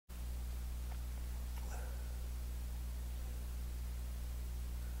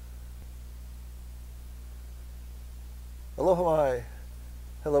Aloha mai.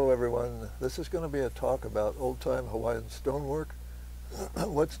 Hello everyone. This is going to be a talk about old-time Hawaiian stonework,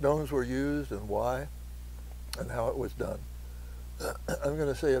 what stones were used and why, and how it was done. I'm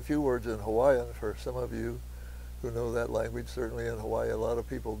going to say a few words in Hawaiian for some of you who know that language. Certainly in Hawaii a lot of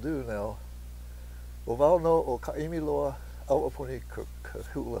people do now. O wau no o ka imi loa au apuni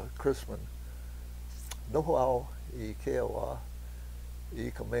kahula Chrisman. Noho au I Keawa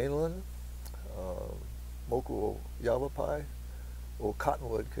I ka mainland. Moku o Yavapai, o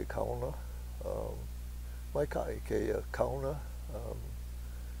Cottonwood ke kauna, mai kai ke kauna,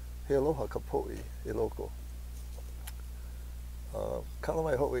 he aloha ka po'i I loko. Kala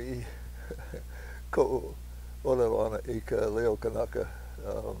mai ho'i ko olelo ana I ka leo kanaka,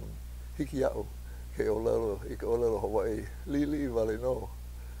 hiki au ke olelo I ka olelo Hawaii, li vale no.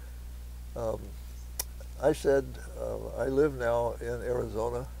 I said I live now in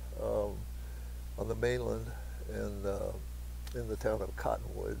Arizona, on the mainland, and in the town of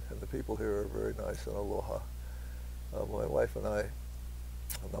Cottonwood, and the people here are very nice and aloha. My wife and I,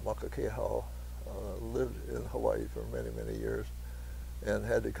 Namaka Kehao, lived in Hawaii for many, many years, and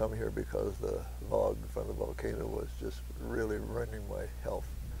had to come here because the log from the volcano was just really ruining my health.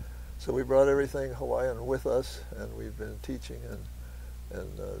 So we brought everything Hawaiian with us, and we've been teaching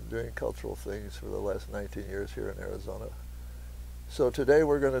and doing cultural things for the last 19 years here in Arizona. So today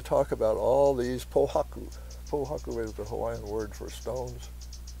we're going to talk about all these pohaku. Pohaku is the Hawaiian word for stones.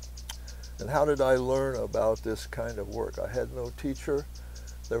 And how did I learn about this kind of work? I had no teacher.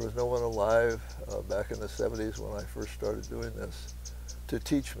 There was no one alive back in the 70s when I first started doing this to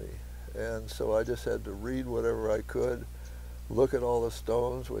teach me. And so I just had to read whatever I could, look at all the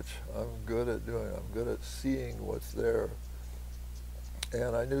stones, which I'm good at doing. I'm good at seeing what's there.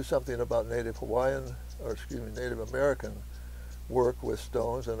 And I knew something about Native American work with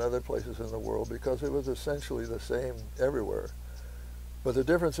stones and other places in the world because it was essentially the same everywhere. But the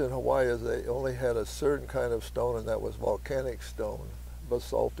difference in Hawaii is they only had a certain kind of stone, and that was volcanic stone,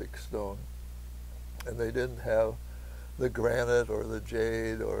 basaltic stone. And they didn't have the granite or the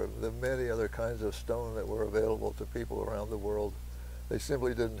jade or the many other kinds of stone that were available to people around the world. They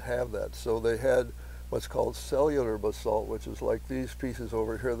simply didn't have that. So they had what's called cellular basalt, which is like these pieces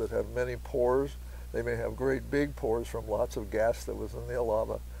over here that have many pores. They may have great big pores from lots of gas that was in the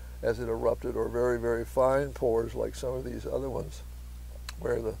lava as it erupted, or very, very fine pores like some of these other ones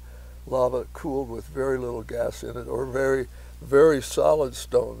where the lava cooled with very little gas in it, or very, very solid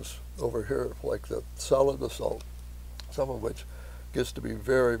stones over here like the solid basalt, some of which gets to be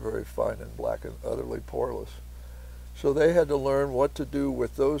very, very fine and black and utterly poreless. So they had to learn what to do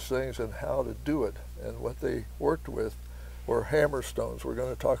with those things and how to do it, and what they worked with were hammer stones. We're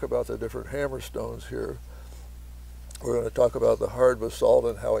going to talk about the different hammer stones here. We're going to talk about the hard basalt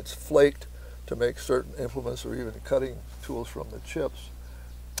and how it's flaked to make certain implements or even cutting tools from the chips.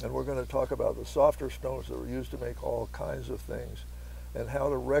 And we're going to talk about the softer stones that were used to make all kinds of things, and how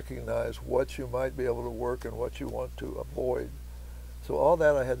to recognize what you might be able to work and what you want to avoid. So all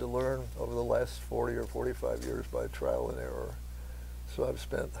that I had to learn over the last 40 or 45 years by trial and error. So I've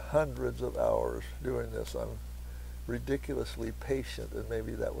spent hundreds of hours doing this. I'm ridiculously patient, and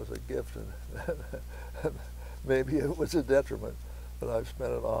maybe that was a gift and maybe it was a detriment, but I've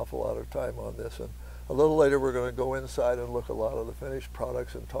spent an awful lot of time on this. And a little later we're going to go inside and look at a lot of the finished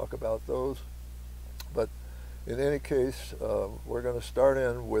products and talk about those. But in any case, we're going to start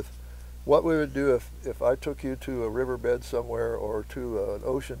in with what we would do if I took you to a riverbed somewhere or to an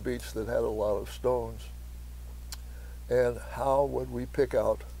ocean beach that had a lot of stones, and how would we pick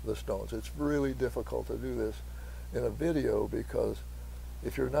out the stones. It's really difficult to do this in a video because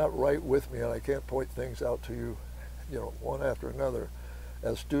if you're not right with me and I can't point things out to you, one after another,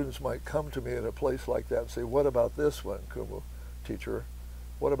 as students might come to me in a place like that and say, what about this one, Kumu teacher?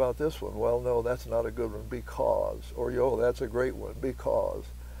 What about this one? Well, no, that's not a good one because, or yo, that's a great one because.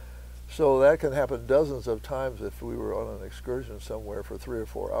 So that can happen dozens of times if we were on an excursion somewhere for 3 or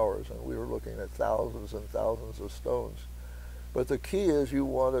 4 hours and we were looking at thousands and thousands of stones. But the key is you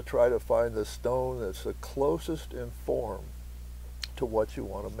want to try to find the stone that's the closest in form to what you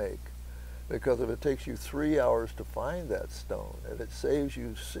want to make. Because if it takes you 3 hours to find that stone and it saves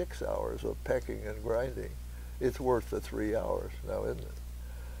you 6 hours of pecking and grinding, it's worth the 3 hours now, isn't it?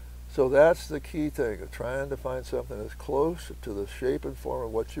 So that's the key thing, of trying to find something as close to the shape and form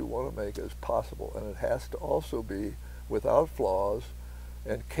of what you want to make as possible. And it has to also be without flaws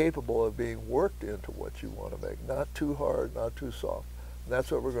and capable of being worked into what you want to make. Not too hard, not too soft. And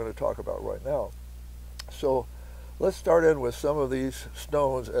that's what we're going to talk about right now. So let's start in with some of these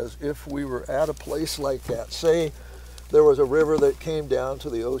stones as if we were at a place like that. Say there was a river that came down to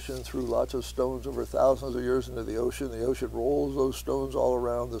the ocean, threw lots of stones over thousands of years into the ocean. The ocean rolls those stones all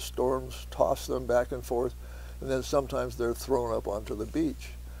around. The storms toss them back and forth, and then sometimes they're thrown up onto the beach.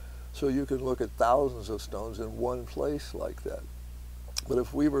 So you can look at thousands of stones in one place like that. But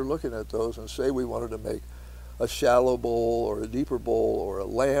if we were looking at those and say we wanted to make a shallow bowl or a deeper bowl or a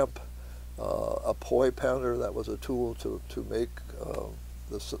lamp, a poi pounder, that was a tool to make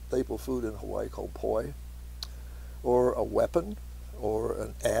the staple food in Hawaii called poi, or a weapon, or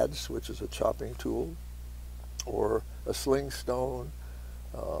an adze, which is a chopping tool, or a sling stone,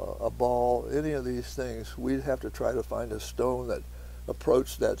 a ball, any of these things, we'd have to try to find a stone that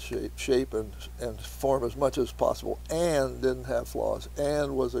approached that shape and form as much as possible, and didn't have flaws,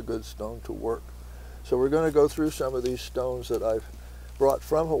 and was a good stone to work. So we're going to go through some of these stones that I've brought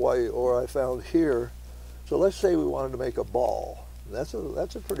from Hawaii or I found here. So let's say we wanted to make a ball. That's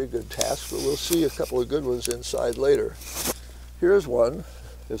a pretty good task, but we'll see a couple of good ones inside later. Here's one.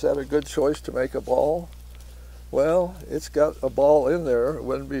 Is that a good choice to make a ball? Well, it's got a ball in there. It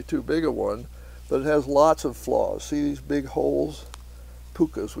wouldn't be too big a one, but it has lots of flaws. See these big holes?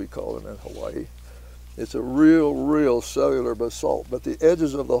 Pukas, we call them in Hawaii. It's a real cellular basalt, but the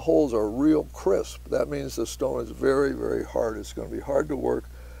edges of the holes are real crisp. That means the stone is very, very hard. It's going to be hard to work.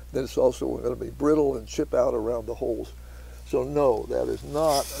 Then it's also going to be brittle and chip out around the holes. So no, that is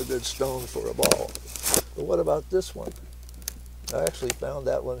not a good stone for a ball. But what about this one? I actually found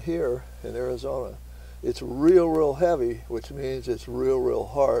that one here in Arizona. It's real heavy, which means it's real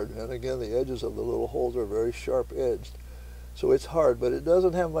hard. And again, the edges of the little holes are very sharp edged. So it's hard, but it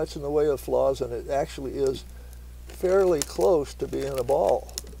doesn't have much in the way of flaws, and it actually is fairly close to being a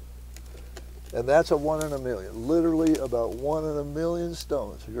ball. And that's a 1 in a million. Literally about 1 in a million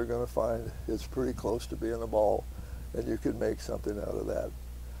stones you're going to find it's pretty close to being a ball, and you can make something out of that.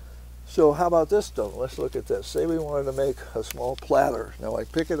 So how about this stone? Let's look at this. Say we wanted to make a small platter. Now I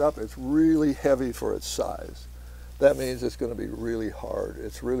pick it up, it's really heavy for its size. That means it's going to be really hard.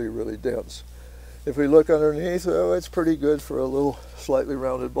 It's really dense. If we look underneath, oh, it's pretty good for a little slightly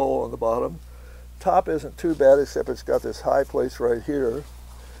rounded bowl on the bottom. Top isn't too bad, except it's got this high place right here.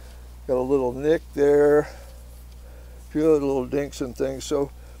 Got a little nick there, a few other little dinks and things. So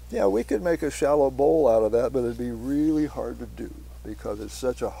yeah, we could make a shallow bowl out of that, but it'd be really hard to do because it's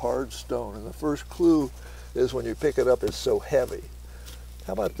such a hard stone. And the first clue is when you pick it up, it's so heavy.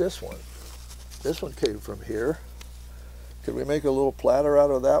 How about this one? This one came from here. Could we make a little platter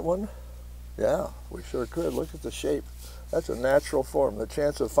out of that one? Yeah, we sure could. Look at the shape. That's a natural form. The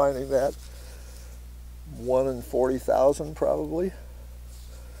chance of finding that, 1 in 40,000 probably.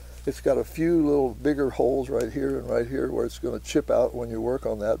 It's got a few little bigger holes right here and right here where it's going to chip out when you work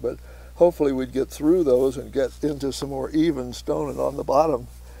on that, but hopefully we'd get through those and get into some more even stone. And on the bottom,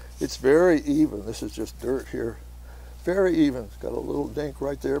 it's very even. This is just dirt here. Very even. It's got a little dink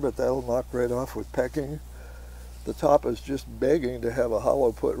right there, but that'll knock right off with pecking. The top is just begging to have a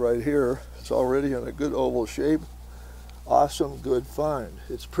hollow put right here. It's already in a good oval shape. Awesome, good find.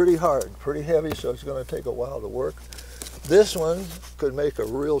 It's pretty hard, pretty heavy, so it's going to take a while to work. This one could make a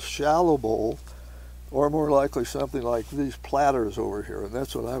real shallow bowl, or more likely something like these platters over here, and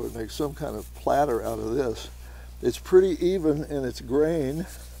that's what I would make, some kind of platter out of this. It's pretty even in its grain.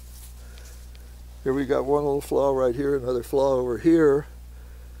 Here we got one little flaw right here, another flaw over here.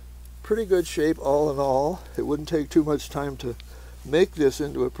 Pretty good shape all in all. It wouldn't take too much time to make this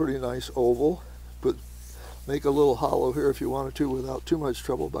into a pretty nice oval, but make a little hollow here if you wanted to without too much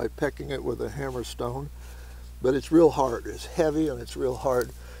trouble by pecking it with a hammer stone. But it's real hard. It's heavy and it's real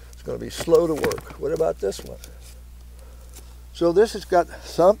hard. It's going to be slow to work. What about this one? So this has got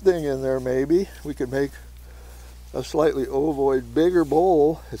something in there maybe. We could make a slightly ovoid, bigger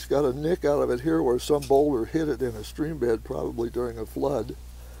bowl. It's got a nick out of it here where some boulder hit it in a stream bed, probably during a flood.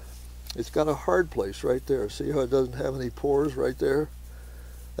 It's got a hard place right there. See how it doesn't have any pores right there?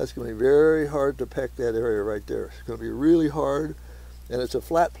 That's going to be very hard to peck that area right there. It's going to be really hard, and it's a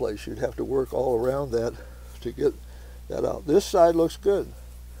flat place. You'd have to work all around that to get that out. This side looks good.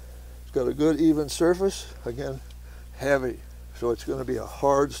 It's got a good even surface. Again, heavy. So it's going to be a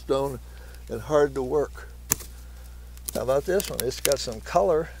hard stone and hard to work. How about this one? It's got some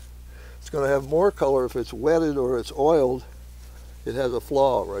color. It's going to have more color if it's wetted or it's oiled. It has a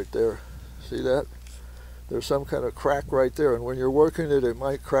flaw right there. See that? There's some kind of crack right there, and when you're working it, it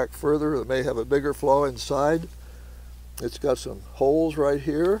might crack further. It may have a bigger flaw inside. It's got some holes right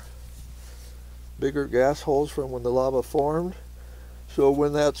here, bigger gas holes from when the lava formed. So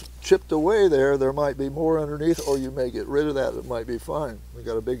when that's chipped away there might be more underneath, or you may get rid of that. It might be fine. We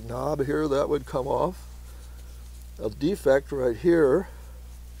got a big knob here that would come off. A defect right here.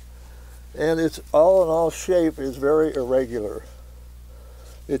 And its all in all shape is very irregular.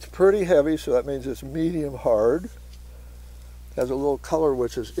 It's pretty heavy, so that means it's medium hard. Has a little color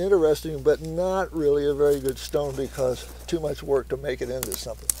which is interesting, but not really a very good stone because too much work to make it into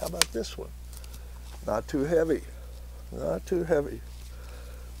something. How about this one? Not too heavy, not too heavy.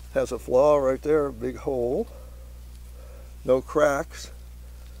 Has a flaw right there, a big hole, no cracks.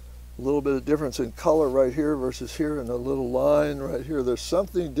 A little bit of difference in color right here versus here, and a little line right here. There's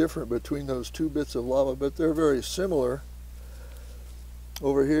something different between those two bits of lava, but they're very similar.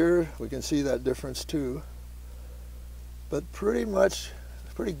 Over here, we can see that difference too. But pretty much,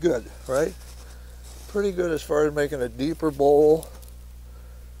 pretty good, right? Pretty good as far as making a deeper bowl.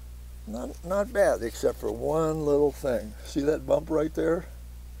 Not bad, except for one little thing. See that bump right there?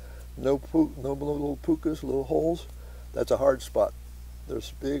 No little pukas, little holes. That's a hard spot.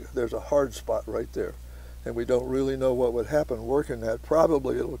 There's a hard spot right there. And we don't really know what would happen working that.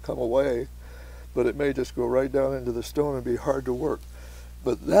 Probably it'll come away, but it may just go right down into the stone and be hard to work.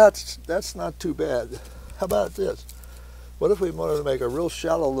 But that's not too bad. How about this? What if we wanted to make a real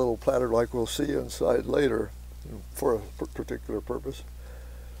shallow little platter like we'll see inside later for a particular purpose?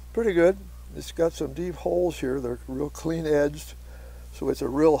 Pretty good. It's got some deep holes here. They're real clean edged. So it's a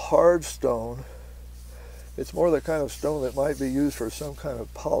real hard stone. It's more the kind of stone that might be used for some kind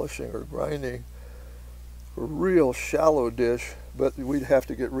of polishing or grinding. A real shallow dish, but we'd have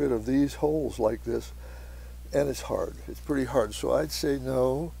to get rid of these holes like this. And it's hard. It's pretty hard. So I'd say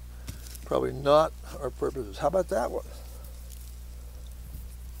no, probably not our purposes. How about that one?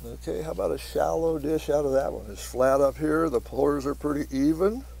 Okay, how about a shallow dish out of that one? It's flat up here. The pores are pretty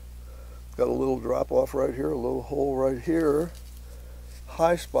even. Got a little drop off right here, a little hole right here.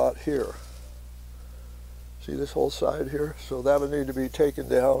 High spot here. See this whole side here? So that would need to be taken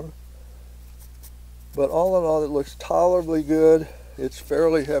down. But all in all, it looks tolerably good. It's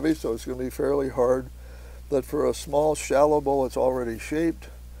fairly heavy, so it's going to be fairly hard. But for a small, shallow bowl, it's already shaped.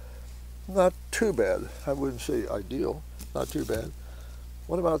 Not too bad. I wouldn't say ideal. Not too bad.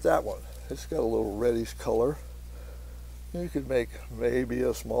 What about that one? It's got a little reddish color. You could make maybe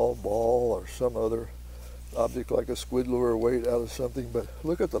a small ball or some other object like a squid lure weight out of something, but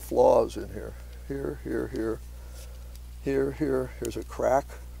look at the flaws in here. Here, here, here, here, here. Here's a crack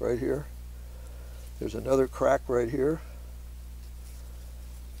right here. There's another crack right here.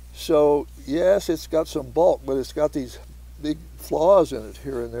 So yes, it's got some bulk, but it's got these big flaws in it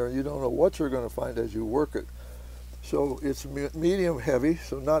here and there. You don't know what you're going to find as you work it. So it's medium heavy,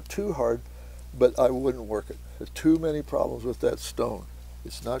 so not too hard, but I wouldn't work it. There's too many problems with that stone.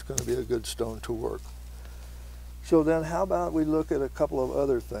 It's not going to be a good stone to work. So then how about we look at a couple of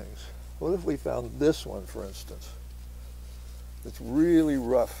other things? What if we found this one, for instance? It's really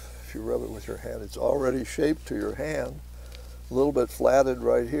rough if you rub it with your hand. It's already shaped to your hand, a little bit flatted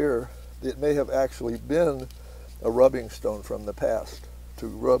right here. It may have actually been a rubbing stone from the past to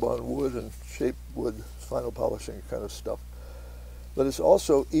rub on wood and shape wood, final polishing kind of stuff. But it's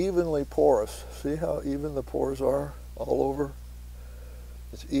also evenly porous. See how even the pores are all over?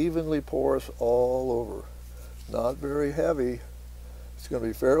 It's evenly porous all over. Not very heavy. It's going to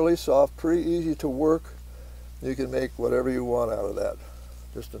be fairly soft, pretty easy to work. You can make whatever you want out of that.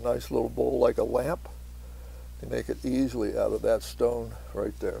 Just a nice little bowl like a lamp. You make it easily out of that stone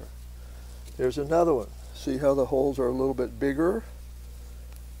right there. Here's another one. See how the holes are a little bit bigger?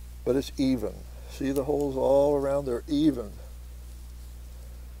 But it's even. See the holes all around, they're even.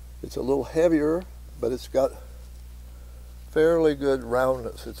 It's a little heavier, but it's got fairly good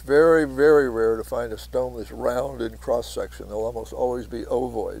roundness. It's very, very rare to find a stone that's round in cross-section. They'll almost always be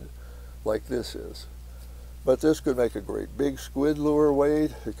ovoid, like this is. But this could make a great big squid lure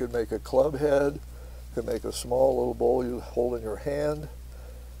weight. It could make a club head. It could make a small little bowl you hold in your hand.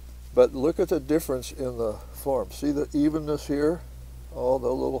 But look at the difference in the form. See the evenness here? All the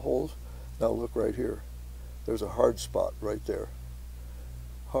little holes? Now look right here. There's a hard spot right there.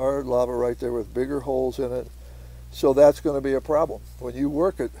 Hard lava right there with bigger holes in it. So that's going to be a problem. When you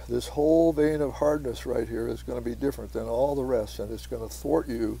work it, this whole vein of hardness right here is going to be different than all the rest, and it's going to thwart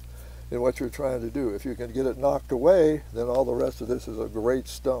you in what you're trying to do. If you can get it knocked away, then all the rest of this is a great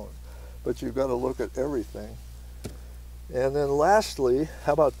stone. But you've got to look at everything. And then lastly,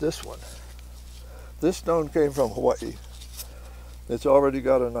 how about this one? This stone came from Hawaii. It's already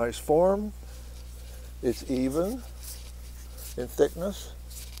got a nice form. It's even in thickness.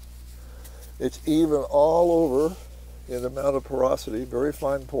 It's even all over in amount of porosity, very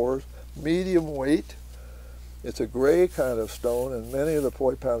fine pores, medium weight. It's a gray kind of stone, and many of the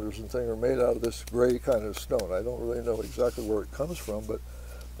poi pounders and things are made out of this gray kind of stone. I don't really know exactly where it comes from, but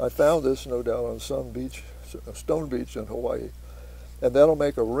I found this, no doubt, on some beach, a stone beach in Hawaii. And that'll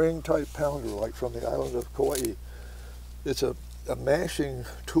make a ring type pounder like from the island of Kauai. It's a mashing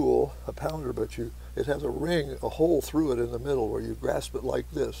tool, a pounder, but it has a ring, a hole through it in the middle where you grasp it like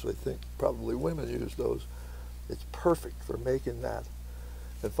this. I think probably women use those. It's perfect for making that.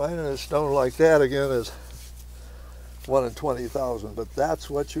 And finding a stone like that again is 1 in 20,000, but that's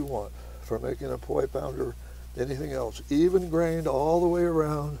what you want for making a poi pounder. Anything else, even grained all the way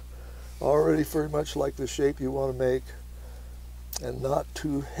around, already very much like the shape you want to make, and not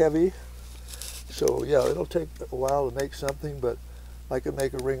too heavy. So yeah, it'll take a while to make something, but I can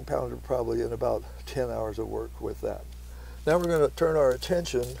make a ring pounder probably in about 10 hours of work with that. Now we're going to turn our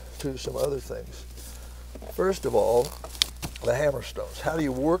attention to some other things. First of all, the hammer stones. How do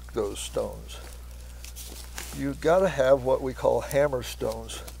you work those stones? You've got to have what we call hammer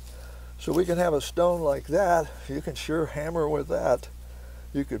stones. So we can have a stone like that. You can sure hammer with that.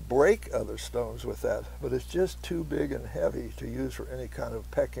 You could break other stones with that, but it's just too big and heavy to use for any kind of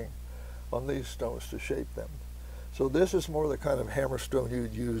pecking on these stones to shape them. So this is more the kind of hammer stone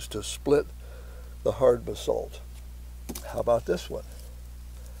you'd use to split the hard basalt. How about this one?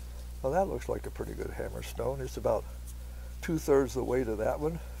 Well, that looks like a pretty good hammer stone. It's about 2/3 the weight of that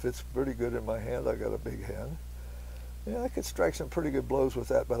one. Fits pretty good in my hand. I got a big hand. Yeah, I could strike some pretty good blows with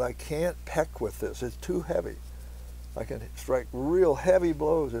that, but I can't peck with this. It's too heavy. I can strike real heavy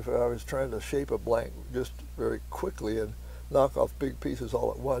blows if I was trying to shape a blank just very quickly and knock off big pieces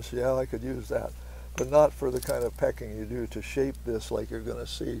all at once. Yeah, I could use that, but not for the kind of pecking you do to shape this like you're going to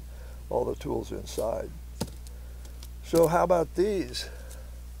see all the tools inside. So how about these?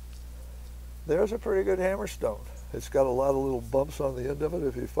 There's a pretty good hammer stone. It's got a lot of little bumps on the end of it.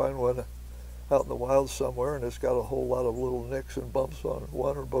 If you find one out in the wild somewhere and it's got a whole lot of little nicks and bumps on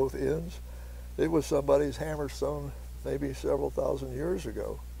one or both ends, it was somebody's hammer stone maybe several thousand years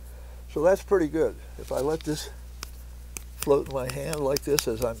ago. So that's pretty good. If I let this float in my hand like this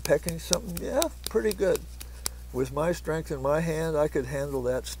as I'm pecking something, yeah, pretty good. With my strength in my hand, I could handle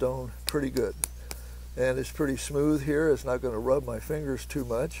that stone pretty good. And it's pretty smooth here. It's not going to rub my fingers too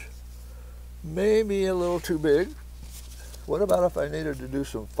much. Maybe a little too big. What about if I needed to do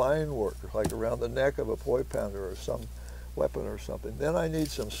some fine work, like around the neck of a poi pounder or some weapon or something? Then I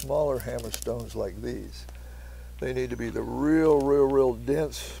need some smaller hammer stones like these. They need to be the real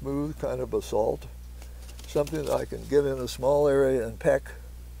dense, smooth kind of basalt. Something that I can get in a small area and peck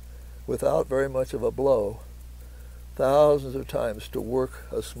without very much of a blow thousands of times to work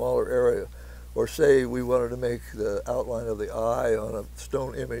a smaller area. Or say we wanted to make the outline of the eye on a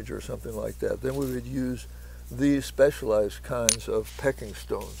stone image or something like that, then we would use these specialized kinds of pecking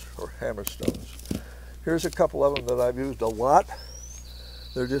stones or hammer stones. Here's a couple of them that I've used a lot.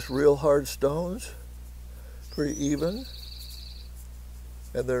 They're just real hard stones, pretty even,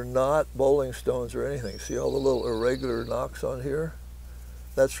 and they're not bowling stones or anything. See all the little irregular knocks on here?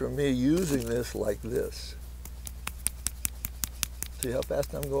 That's from me using this like this. See how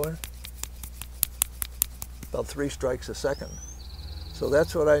fast I'm going? About 3 strikes a second. So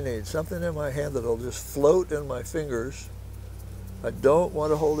that's what I need, something in my hand that'll just float in my fingers. I don't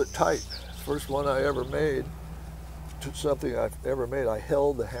want to hold it tight. First one I ever made, something I've ever made, I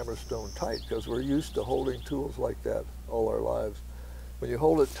held the hammer stone tight because we're used to holding tools like that all our lives. When you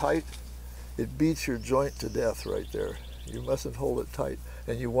hold it tight, it beats your joint to death right there. You mustn't hold it tight.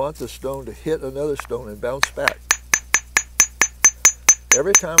 And you want the stone to hit another stone and bounce back.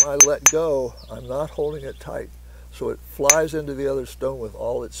 Every time I let go, I'm not holding it tight. So it flies into the other stone with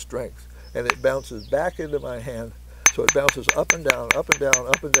all its strength. And it bounces back into my hand. So it bounces up and down, up and down,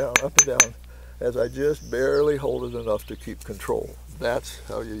 up and down, up and down, as I just barely hold it enough to keep control. That's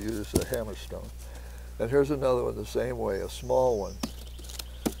how you use a hammer stone. And here's another one the same way, a small one.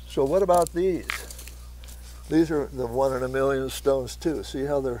 So what about these? These are the 1 in a million stones too. See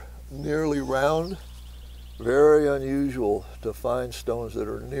how they're nearly round? Very unusual to find stones that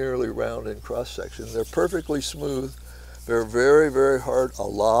are nearly round in cross-section. They're perfectly smooth. They're very hard.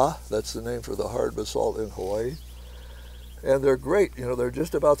 Ala, that's the name for the hard basalt in Hawaii. And they're great. You know, they're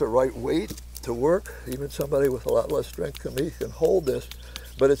just about the right weight to work. Even somebody with a lot less strength than me can hold this,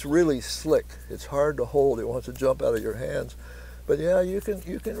 but it's really slick. It's hard to hold. It wants to jump out of your hands. But yeah, you can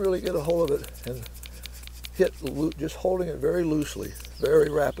really get a hold of it and hit, just holding it very loosely,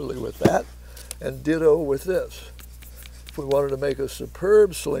 very rapidly with that. And ditto with this. If we wanted to make a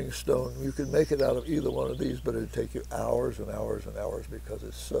superb sling stone, you could make it out of either one of these, but it'd take you hours and hours and hours because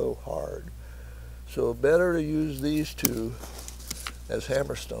it's so hard. So better to use these two as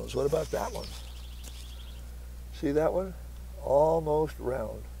hammer stones. What about that one? See that one? Almost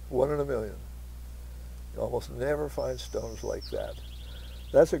round, 1 in a million. You almost never find stones like that.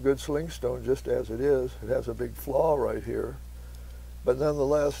 That's a good sling stone just as it is. It has a big flaw right here. but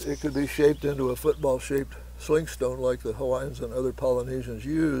nonetheless, it could be shaped into a football-shaped slingstone like the Hawaiians and other Polynesians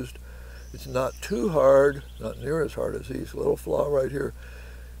used. It's not too hard, not near as hard as these. Little flaw right here.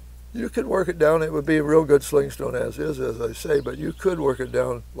 You could work it down. It would be a real good slingstone as is, as I say, but you could work it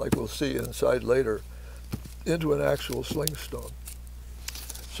down, like we'll see inside later, into an actual slingstone.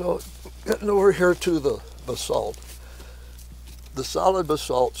 So getting over here to the basalt. The solid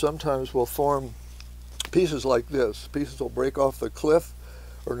basalt sometimes will form pieces like this. Pieces will break off the cliff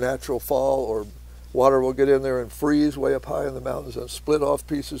or natural fall, or water will get in there and freeze way up high in the mountains and split off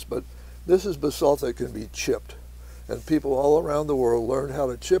pieces, but this is basalt that can be chipped. And people all around the world learned how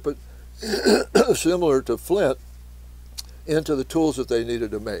to chip it, similar to flint, into the tools that they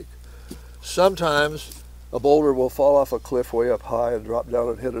needed to make. Sometimes a boulder will fall off a cliff way up high and drop down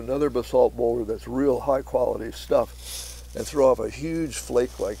and hit another basalt boulder that's real high quality stuff and throw off a huge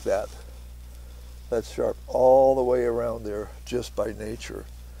flake like that. That's sharp all the way around there just by nature.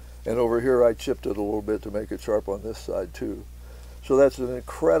 And over here I chipped it a little bit to make it sharp on this side too. So that's an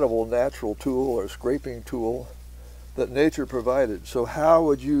incredible natural tool or scraping tool that nature provided. So how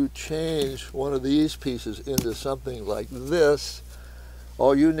would you change one of these pieces into something like this?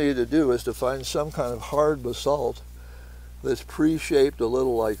 All you need to do is to find some kind of hard basalt that's pre-shaped a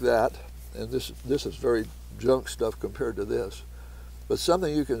little like that. And this is very junk stuff compared to this. But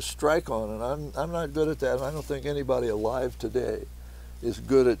something you can strike on, and I'm not good at that, and I don't think anybody alive today is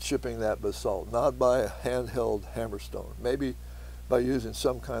good at chipping that basalt. Not by a handheld hammerstone. Maybe by using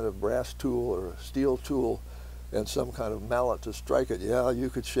some kind of brass tool or a steel tool and some kind of mallet to strike it. Yeah, you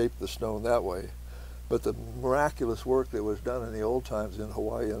could shape the stone that way. But the miraculous work that was done in the old times in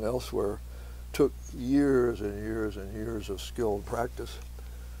Hawaii and elsewhere took years and years and years of skill and practice.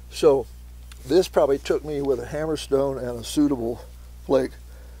 So this probably took me, with a hammerstone and a suitable flake,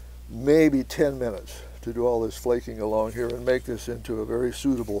 maybe 10 minutes to do all this flaking along here and make this into a very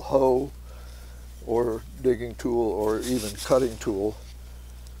suitable hoe or digging tool or even cutting tool.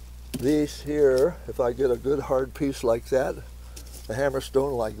 These here, if I get a good hard piece like that, a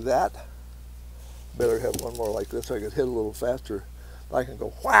hammerstone like that, better have one more like this, I could hit a little faster. I can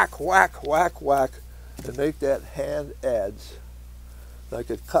go whack, whack, whack, whack, and make that hand adze that I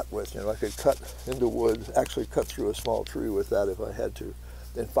could cut with. You know, I could cut into wood, actually cut through a small tree with that if I had to,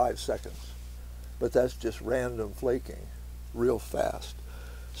 in 5 seconds. But that's just random flaking, real fast.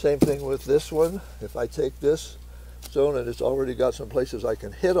 Same thing with this one. If I take this stone and it's already got some places I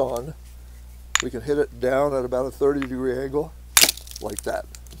can hit on, we can hit it down at about a 30-degree angle, like that.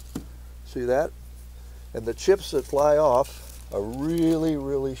 See that? And the chips that fly off are really,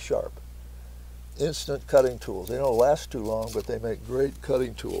 really sharp. Instant cutting tools. They don't last too long, but they make great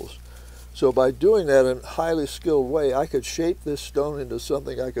cutting tools. So by doing that in a highly skilled way, I could shape this stone into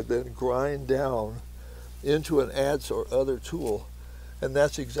something I could then grind down into an adze or other tool. And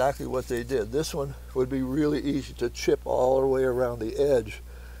that's exactly what they did. This one would be really easy to chip all the way around the edge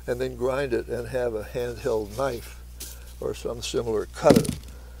and then grind it and have a handheld knife or some similar cutter.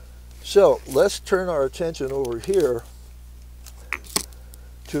 So let's turn our attention over here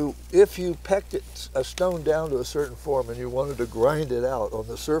to, if you pecked a stone down to a certain form and you wanted to grind it out on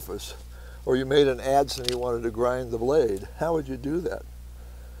the surface, or you made an adze and you wanted to grind the blade, how would you do that?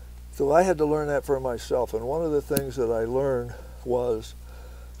 So I had to learn that for myself, and one of the things that I learned was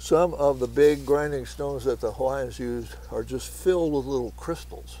some of the big grinding stones that the Hawaiians used are just filled with little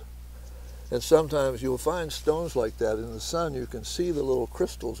crystals. And sometimes you'll find stones like that in the sun. You can see the little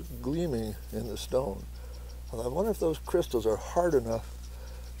crystals gleaming in the stone. And I wonder if those crystals are hard enough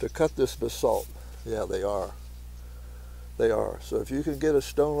to cut this basalt. Yeah, they are. They are. So if you can get a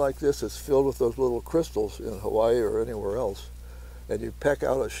stone like this that's filled with those little crystals in Hawaii or anywhere else, and you peck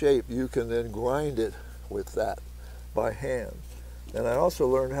out a shape, you can then grind it with that by hand. And I also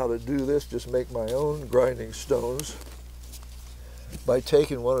learned how to do this, just make my own grinding stones, by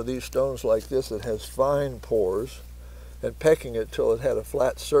taking one of these stones like this that has fine pores and pecking it till it had a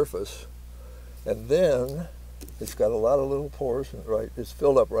flat surface. And then it's got a lot of little pores, right? It's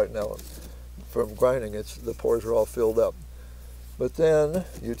filled up right now from grinding. The pores are all filled up. But then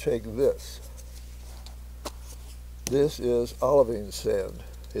you take this. This is olivine sand.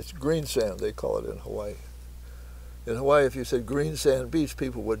 It's green sand, they call it in Hawaii. In Hawaii, if you said green sand beach,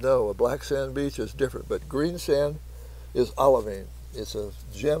 people would know. A black sand beach is different, but green sand is olivine. It's a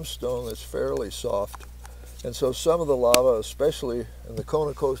gemstone that's fairly soft. And so some of the lava, especially in the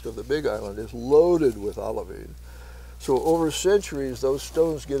Kona coast of the Big Island, is loaded with olivine. So over centuries, those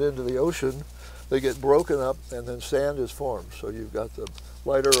stones get into the ocean, they get broken up, and then sand is formed. So you've got the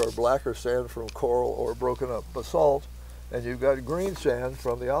lighter or blacker sand from coral or broken up basalt, and you've got green sand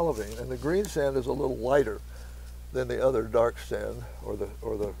from the olivine. And the green sand is a little lighter. than the other dark sand or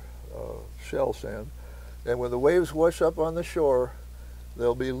the shell sand. And when the waves wash up on the shore,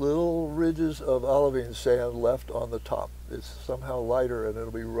 there'll be little ridges of olivine sand left on the top. It's somehow lighter, and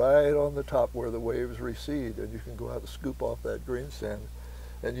it'll be right on the top where the waves recede, and you can go out and scoop off that green sand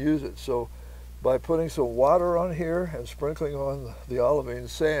and use it. So by putting some water on here and sprinkling on the olivine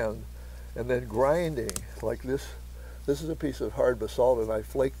sand and then grinding like this is a piece of hard basalt, and I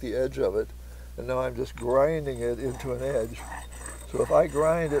flaked the edge of it, and now I'm just grinding it into an edge. So if I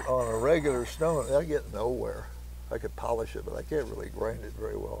grind it on a regular stone, I get nowhere. I could polish it, but I can't really grind it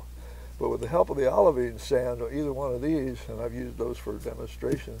very well. But with the help of the olivine sand, or either one of these, and I've used those for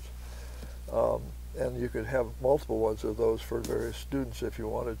demonstrations, and you could have multiple ones of those for various students if you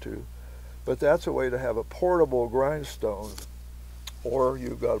wanted to. But that's a way to have a portable grindstone, or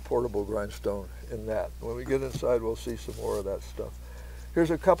you've got a portable grindstone in that. When we get inside, we'll see some more of that stuff.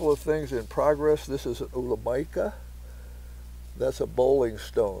 Here's a couple of things in progress. This is an ulamaika. That's a bowling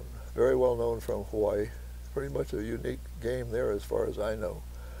stone, very well known from Hawaii. Pretty much a unique game there as far as I know.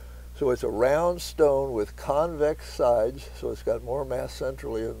 So it's a round stone with convex sides, so it's got more mass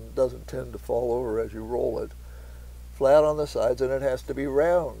centrally and doesn't tend to fall over as you roll it. Flat on the sides, and it has to be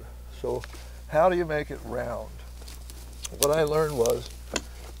round. So how do you make it round? What I learned was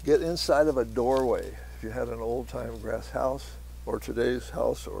get inside of a doorway. If you had an old-time grass house or today's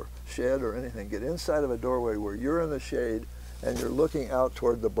house or shed or anything, get inside of a doorway where you're in the shade and you're looking out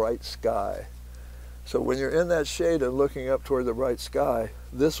toward the bright sky. So when you're in that shade and looking up toward the bright sky,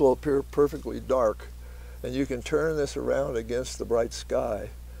 this will appear perfectly dark, and you can turn this around against the bright sky,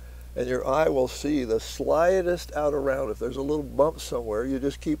 and your eye will see the slightest out around. If there's a little bump somewhere, you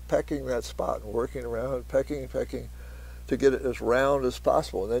just keep pecking that spot and working around, pecking to get it as round as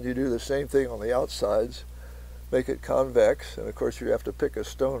possible. And then you do the same thing on the outsides, make it convex, and of course you have to pick a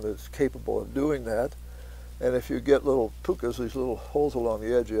stone that's capable of doing that. And if you get little pukas, these little holes along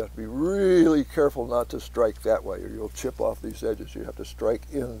the edge, you have to be really careful not to strike that way, or you'll chip off these edges. You have to strike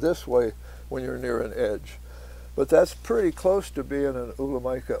in this way when you're near an edge. But that's pretty close to being an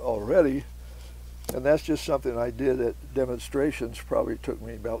ulamaika already, and that's just something I did at demonstrations. Probably took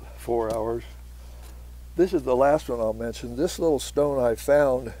me about 4 hours. This is the last one I'll mention. This little stone I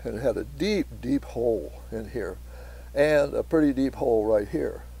found, and it had a deep, deep hole in here, and a pretty deep hole right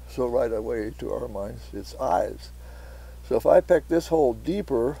here. So right away, to our minds, it's eyes. So if I peck this hole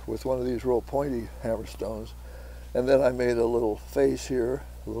deeper with one of these real pointy hammerstones, and then I made a little face here,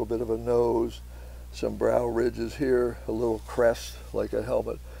 a little bit of a nose, some brow ridges here, a little crest like a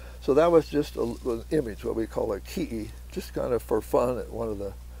helmet. So that was just an image, what we call a ki'i, just kind of for fun at one of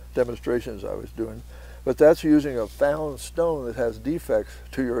the demonstrations I was doing. But that's using a found stone that has defects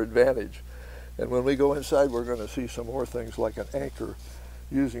to your advantage. And when we go inside, we're going to see some more things like an anchor,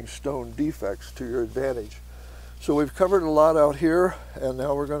 using stone defects to your advantage. So we've covered a lot out here, and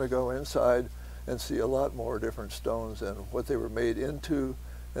now we're going to go inside and see a lot more different stones and what they were made into,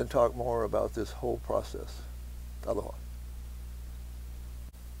 and talk more about this whole process. Aloha.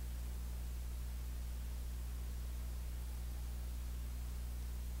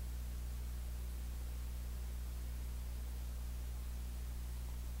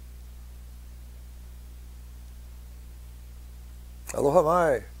 Aloha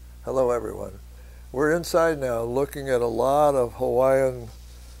mai. Hello everyone. We're inside now looking at a lot of Hawaiian,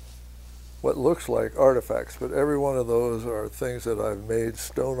 what looks like artifacts, but every one of those are things that I've made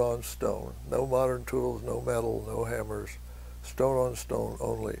stone on stone. No modern tools, no metal, no hammers, stone on stone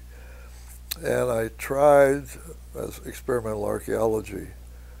only. And I tried, as experimental archaeology,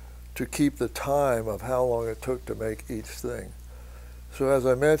 to keep the time of how long it took to make each thing. So as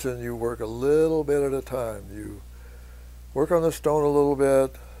I mentioned, you work a little bit at a time. You work on the stone a little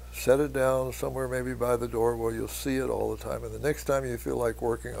bit, set it down somewhere maybe by the door where you'll see it all the time, and the next time you feel like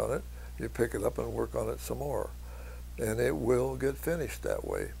working on it, you pick it up and work on it some more. And it will get finished that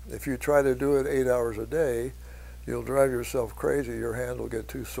way. If you try to do it 8 hours a day, you'll drive yourself crazy. Your hand will get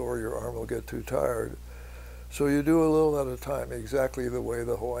too sore, your arm will get too tired. So you do a little at a time, exactly the way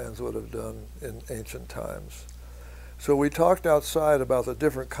the Hawaiians would have done in ancient times. So we talked outside about the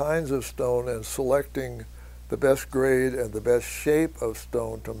different kinds of stone and selecting the best grade and the best shape of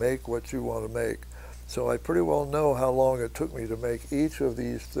stone to make what you want to make. So I pretty well know how long it took me to make each of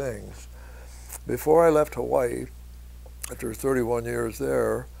these things. Before I left Hawaii, after 31 years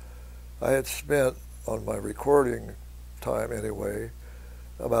there, I had spent, on my recording time anyway,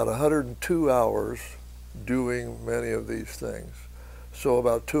 about 102 hours doing many of these things. So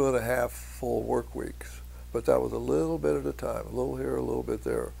about 2.5 full work weeks. But that was a little bit at a time, a little here, a little bit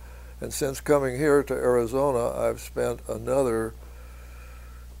there. And since coming here to Arizona, I've spent another,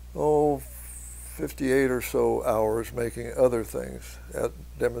 15 58 or so hours making other things at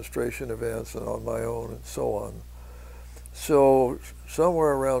demonstration events and on my own and so on. So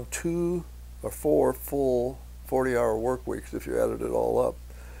somewhere around 2 or 4 full 40-hour work weeks if you added it all up.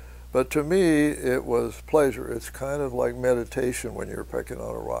 But to me, it was pleasure. It's kind of like meditation when you're pecking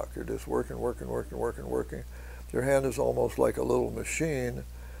on a rock. You're just working. Your hand is almost like a little machine,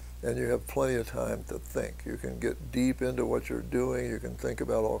 and you have plenty of time to think. You can get deep into what you're doing. You can think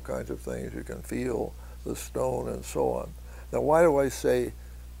about all kinds of things. You can feel the stone and so on. Now, why do I say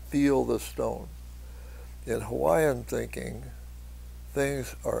feel the stone? In Hawaiian thinking,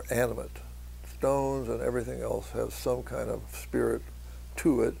 things are animate. Stones and everything else has some kind of spirit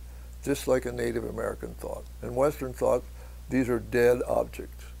to it, just like a Native American thought. In Western thought, these are dead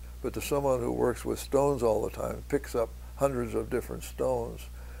objects. But to someone who works with stones all the time, picks up hundreds of different stones,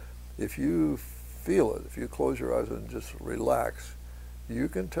 if you feel it, if you close your eyes and just relax, you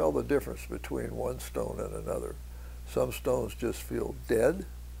can tell the difference between one stone and another. Some stones just feel dead,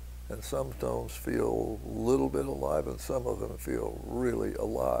 and some stones feel a little bit alive, and some of them feel really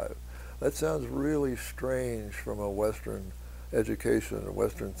alive. That sounds really strange from a Western education and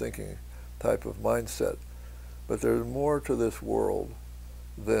Western thinking type of mindset. But there's more to this world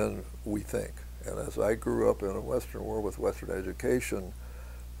than we think. And as I grew up in a Western world with Western education,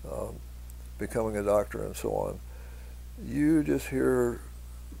 becoming a doctor and so on, you just hear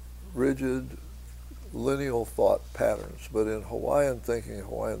rigid, lineal thought patterns. But in Hawaiian thinking,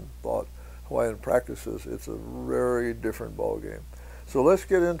 Hawaiian thought, Hawaiian practices, it's a very different ballgame. So let's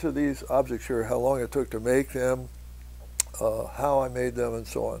get into these objects here, how long it took to make them, how I made them, and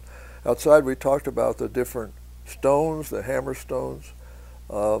so on. Outside we talked about the different stones, the hammer stones.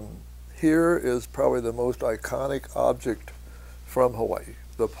 Here is probably the most iconic object from Hawaii,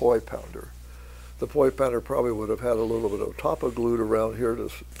 the poi pounder. The poi pounder probably would have had a little bit of tapa glued around here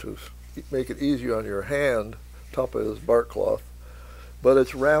to make it easy on your hand. Tapa is bark cloth, but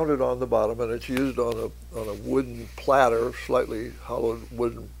it's rounded on the bottom, and it's used on a wooden platter, slightly hollowed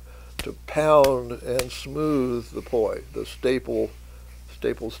wooden, to pound and smooth the poi, the staple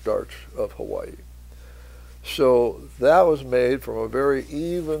starch of Hawaii. So that was made from a very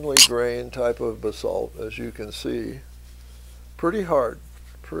evenly grained type of basalt, as you can see. Pretty hard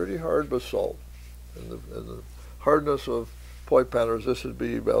basalt. And the hardness of poi pounders, this would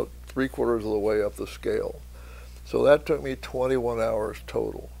be about 3/4 of the way up the scale. So that took me 21 hours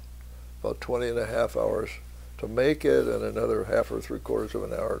total, about 20 and a half hours to make it, and another 1/2 or 3/4 of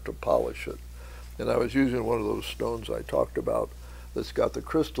an hour to polish it. And I was using one of those stones I talked about that's got the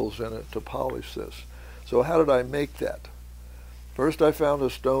crystals in it to polish this. So how did I make that? First, I found a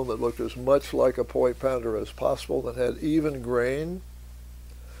stone that looked as much like a poi pounder as possible, that had even grain,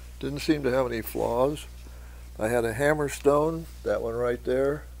 didn't seem to have any flaws. I had a hammer stone, that one right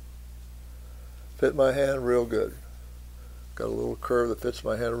there, fit my hand real good. Got a little curve that fits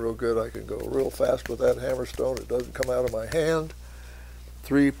my hand real good. I can go real fast with that hammer stone. It doesn't come out of my hand.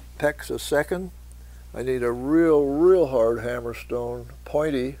 3 pecks a second. I need a real hard hammer stone,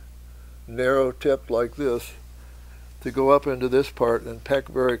 pointy, narrow tipped like this, to go up into this part and peck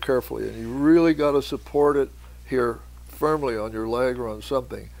very carefully. And you really got to support it here firmly on your leg or on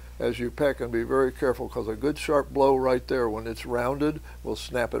something as you peck, and be very careful, because a good sharp blow right there when it's rounded will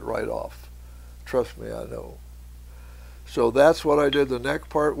snap it right off. Trust me, I know. So that's what I did the neck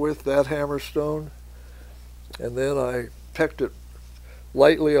part with, that hammer stone. And then I pecked it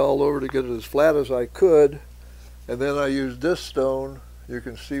lightly all over to get it as flat as I could. And then I used this stone, you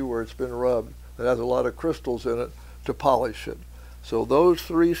can see where it's been rubbed, it has a lot of crystals in it, to polish it. So those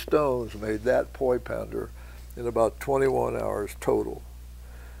 3 stones made that poi pounder in about 21 hours total.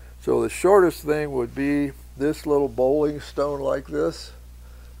 So the shortest thing would be this little bowling stone like this.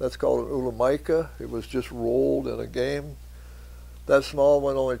 That's called an ulamaika. It was just rolled in a game. That small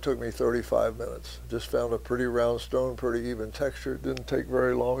one only took me 35 minutes. Just found a pretty round stone, pretty even texture. It didn't take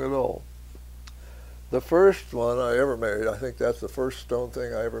very long at all. The first one I ever made, I think that's the first stone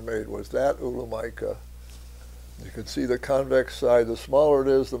thing I ever made, was that ulamaika. You can see the convex side. The smaller it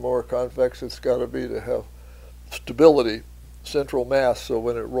is, the more convex it's got to be to have stability, central mass, so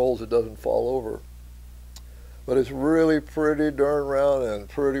when it rolls it doesn't fall over. But it's really pretty darn round and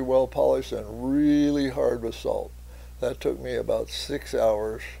pretty well polished and really hard basalt. That took me about 6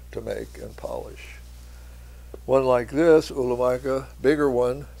 hours to make and polish. One like this, ulamaika, bigger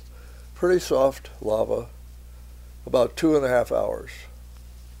one, pretty soft lava, about 2.5 hours.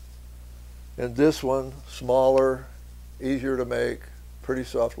 And this one, smaller, easier to make, pretty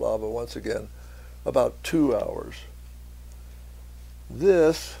soft lava, once again, about 2 hours.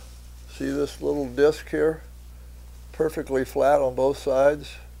 This, see this little disc here? Perfectly flat on both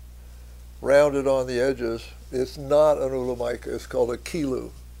sides. rounded on the edges. It's not an ulu mica, it's called a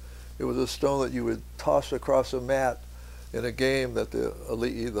kilu. It was a stone that you would toss across a mat in a game that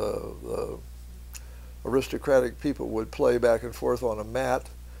the aristocratic people would play back and forth on a mat,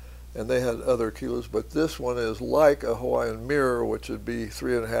 and they had other kilus, but this one is like a Hawaiian mirror, which would be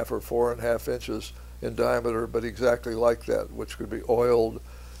 3.5 or 4.5 inches in diameter, but exactly like that, which could be oiled,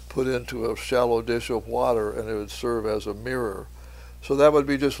 put into a shallow dish of water, and it would serve as a mirror. So that would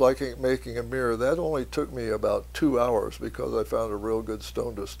be just like making a mirror. That only took me about 2 hours because I found a real good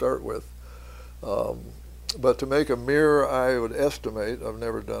stone to start with. But to make a mirror, I would estimate, I've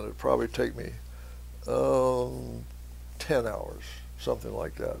never done it, probably take me 10 hours, something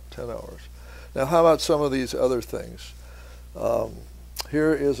like that, 10 hours. Now how about some of these other things?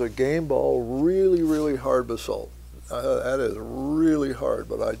 Here is a game ball, really, really hard basalt. That is really hard,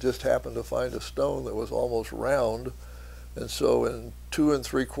 but I just happened to find a stone that was almost round, and so in 2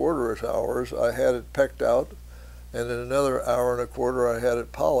 3/4 hours I had it pecked out, and in another 1.25 hours I had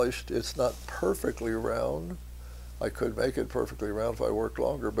it polished. It's not perfectly round. I could make it perfectly round if I worked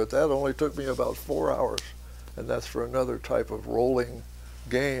longer, but that only took me about 4 hours, and that's for another type of rolling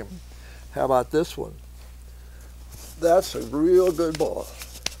game. How about this one? That's a real good ball.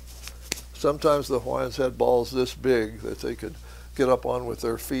 Sometimes the Hawaiians had balls this big that they could get up on with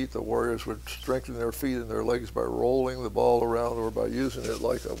their feet. The warriors would strengthen their feet and their legs by rolling the ball around or by using it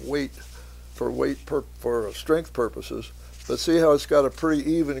like a weight for strength purposes. But see how it's got a pretty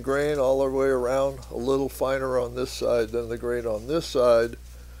even grain all the way around, a little finer on this side than the grain on this side,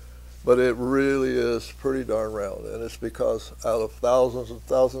 but it really is pretty darn round. And it's because out of thousands and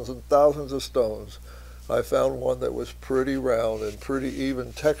thousands and thousands of stones, I found one that was pretty round and pretty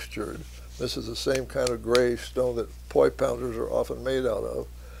even textured. This is the same kind of gray stone that poi pounders are often made out of.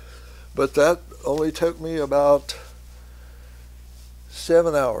 But that only took me about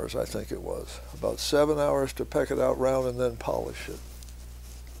 7 hours, I think it was. About 7 hours to peck it out round and then polish it.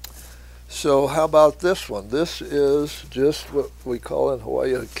 So how about this one? This is just what we call in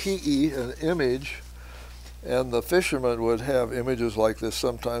Hawaii a ki'i, an image. And the fishermen would have images like this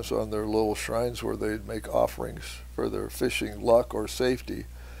sometimes on their little shrines where they'd make offerings for their fishing luck or safety.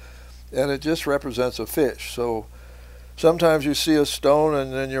 And it just represents a fish. So sometimes you see a stone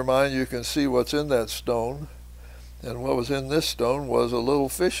and in your mind you can see what's in that stone. And what was in this stone was a little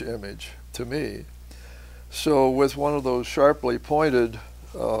fish image to me. So with one of those sharply pointed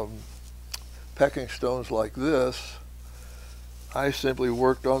pecking stones like this, I simply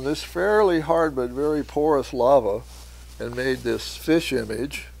worked on this fairly hard but very porous lava and made this fish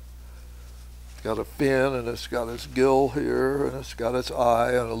image. It's got a fin and it's got its gill here and it's got its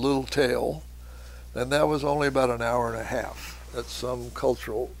eye and a little tail. And that was only about 1.5 hours. At some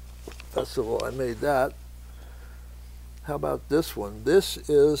cultural festival I made that. How about this one? This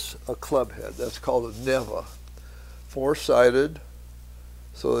is a club head. That's called a neva. 4-sided,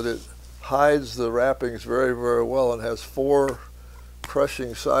 so that it hides the wrappings very, very well and has 4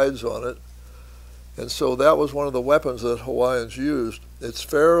 crushing sides on it. And so that was one of the weapons that Hawaiians used. It's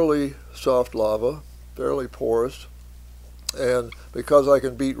fairly soft lava, fairly porous, and because I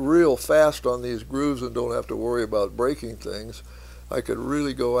can beat real fast on these grooves and don't have to worry about breaking things, I could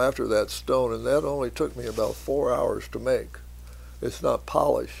really go after that stone, and that only took me about 4 hours to make. It's not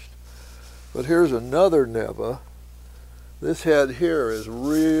polished. But here's another neva. This head here is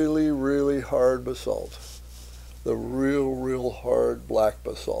really, really hard basalt. The real, real hard black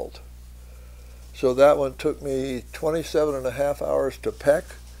basalt. So that one took me 27.5 hours to peck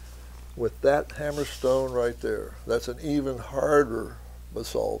with that hammerstone right there. That's an even harder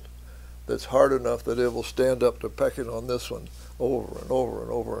basalt that's hard enough that it will stand up to pecking on this one over and over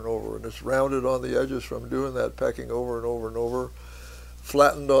and over and over. And it's rounded on the edges from doing that pecking over and over and over.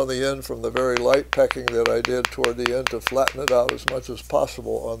 Flattened on the end from the very light pecking that I did toward the end to flatten it out as much as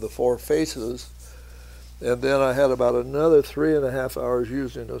possible on the 4 faces. And then I had about another 3.5 hours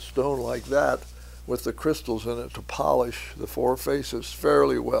using a stone like that with the crystals in it to polish the 4 faces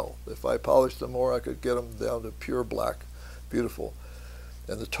fairly well. If I polished them more, I could get them down to pure black. Beautiful.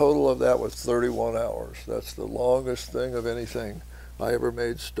 And the total of that was 31 hours. That's the longest thing of anything I ever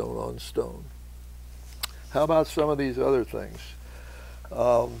made stone on stone. How about some of these other things?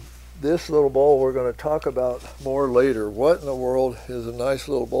 This little bowl we're going to talk about more later. What in the world is a nice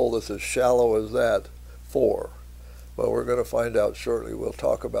little bowl that's as shallow as that for? Well, we're going to find out shortly. We'll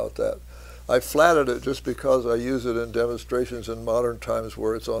talk about that. I flatted it just because I use it in demonstrations in modern times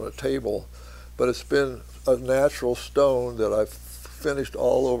where it's on a table, but it's been a natural stone that I've finished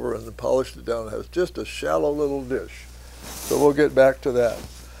all over and polished it down. It has just a shallow little dish. So we'll get back to that.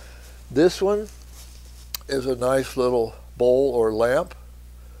 This one is a nice little bowl or lamp.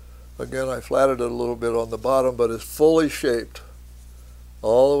 Again, I flatted it a little bit on the bottom, but it's fully shaped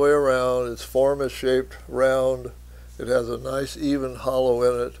all the way around. Its form is shaped round. It has a nice even hollow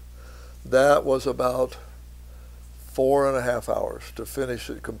in it. That was about 4.5 hours to finish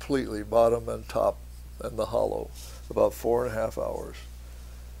it completely, bottom and top and the hollow, about 4.5 hours.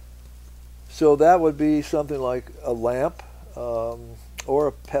 So that would be something like a lamp or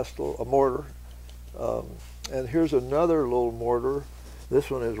a pestle, a mortar. And here's another little mortar. This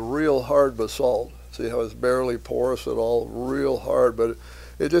one is real hard basalt. See how it's barely porous at all, real hard, but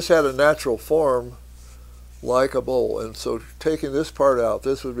it just had a natural form like a bowl. And so taking this part out,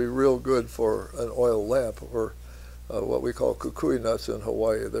 this would be real good for an oil lamp, or what we call kukui nuts in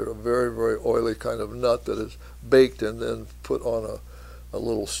Hawaii. They're a very, very oily kind of nut that is baked and then put on a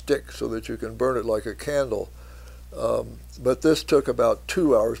little stick so that you can burn it like a candle. But this took about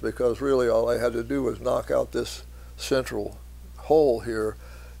 2 hours, because really all I had to do was knock out this central hole here,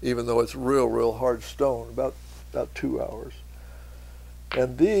 even though it's real, real hard stone, about 2 hours.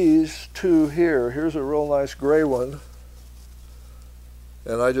 And these two here, here's a real nice gray one,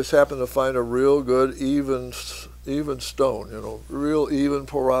 and I just happened to find a real good even stone, you know, real even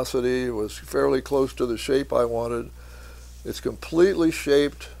porosity. It was fairly close to the shape I wanted. It's completely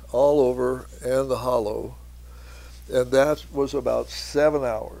shaped all over and the hollow, and that was about 7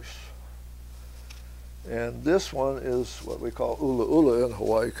 hours. And this one is what we call ula ula in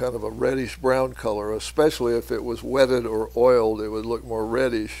Hawaii, kind of a reddish brown color, especially if it was wetted or oiled, it would look more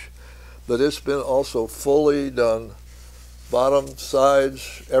reddish. But it's been also fully done, bottom,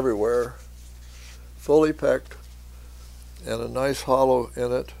 sides, everywhere, fully pecked, and a nice hollow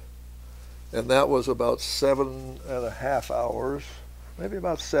in it. And that was about 7.5 hours, maybe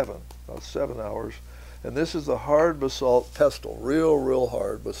about 7 hours. And this is the hard basalt pestle, real, real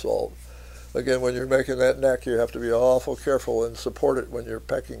hard basalt. Again, when you're making that neck, you have to be awful careful and support it when you're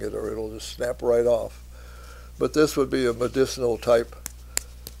pecking it, or it'll just snap right off. But this would be a medicinal type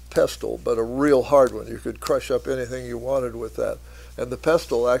pestle, but a real hard one. You could crush up anything you wanted with that. And the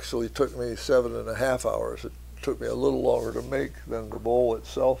pestle actually took me 7.5 hours. It took me a little longer to make than the bowl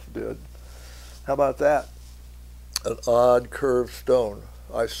itself did. How about that? An odd curved stone.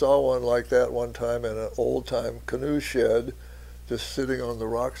 I saw one like that one time in an old-time canoe shed, just sitting on the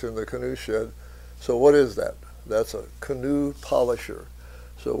rocks in the canoe shed. So what is that? That's a canoe polisher.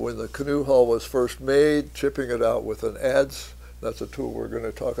 So when the canoe hull was first made, chipping it out with an adze, that's a tool we're going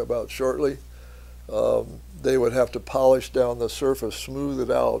to talk about shortly, they would have to polish down the surface, smooth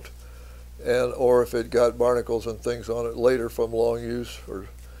it out, and or if it got barnacles and things on it later from long use or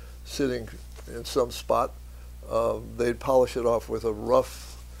sitting in some spot, they'd polish it off with a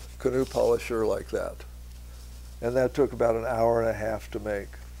rough canoe polisher like that. And that took about 1.5 hours to make.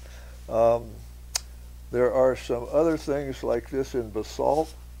 There are some other things like this in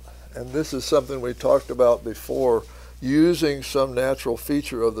basalt, and this is something we talked about before, using some natural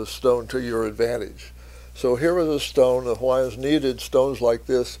feature of the stone to your advantage. So here was a stone. The Hawaiians needed stones like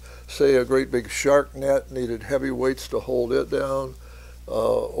this. Say a great big shark net needed heavy weights to hold it down,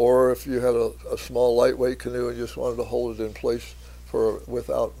 or if you had a small lightweight canoe and just wanted to hold it in place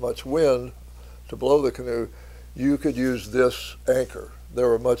without much wind to blow the canoe, you could use this anchor. There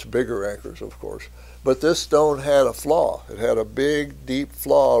were much bigger anchors, of course. But this stone had a flaw. It had a big, deep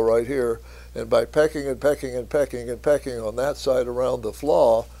flaw right here. And by pecking and pecking and pecking and pecking on that side around the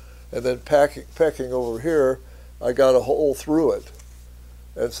flaw, and then pecking over here, I got a hole through it.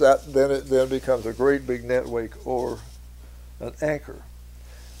 And so it then becomes a great big netwake or an anchor.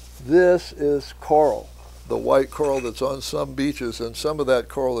 This is coral, the white coral that's on some beaches, and some of that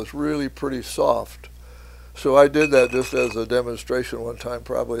coral is really pretty soft. So I did that just as a demonstration one time,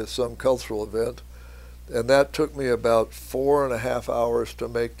 probably at some cultural event. And that took me about 4.5 hours to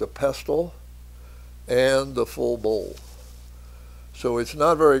make the pestle and the full bowl. So it's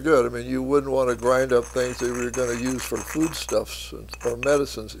not very good. I mean, you wouldn't want to grind up things that you're going to use for foodstuffs or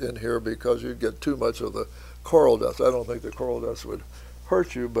medicines in here, because you'd get too much of the coral dust. I don't think the coral dust would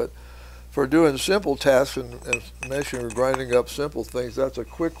hurt you, but for doing simple tasks and meshing or grinding up simple things, that's a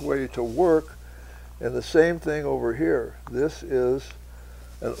quick way to work. And the same thing over here. This is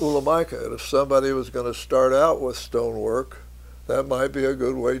an ulamaika. And if somebody was going to start out with stonework, that might be a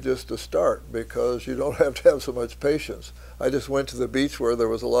good way just to start, because you don't have to have so much patience. I just went to the beach where there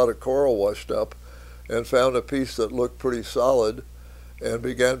was a lot of coral washed up and found a piece that looked pretty solid and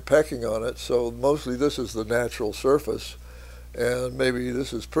began pecking on it. So mostly this is the natural surface, and maybe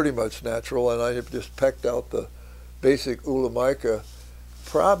this is pretty much natural, and I just pecked out the basic ulamaika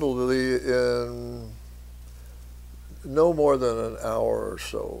probably in no more than 1 hour or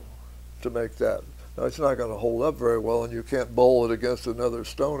so to make that. It's not going to hold up very well, and you can't bowl it against another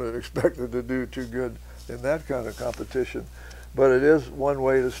stone and expect it to do too good in that kind of competition. But it is one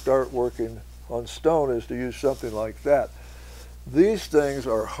way to start working on stone, is to use something like that. These things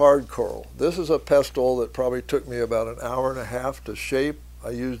are hard coral. This is a pestle that probably took me about an hour and a half to shape.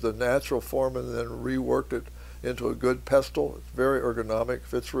 I used the natural form and then reworked it into a good pestle. It's very ergonomic,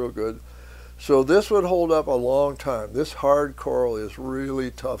 fits real good. So this would hold up a long time. This hard coral is really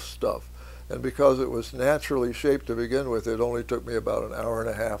tough stuff. And because it was naturally shaped to begin with, it only took me about an hour and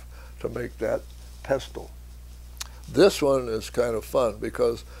a half to make that pestle. This one is kind of fun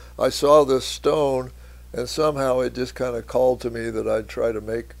because I saw this stone and somehow it just kind of called to me that I'd try to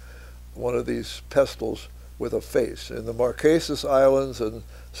make one of these pestles with a face. In the Marquesas Islands and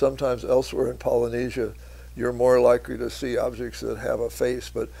sometimes elsewhere in Polynesia, you're more likely to see objects that have a face,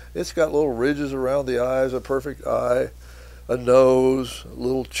 but it's got little ridges around the eyes, a perfect eye, a nose, a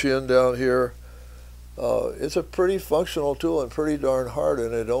little chin down here. It's a pretty functional tool and pretty darn hard,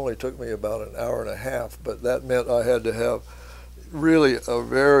 and it only took me about an hour and a half, but that meant I had to have really a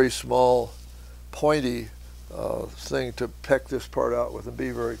very small, pointy thing to peck this part out with and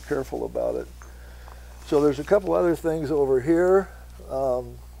be very careful about it. So there's a couple other things over here.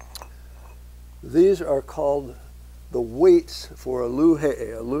 These are called the weights for a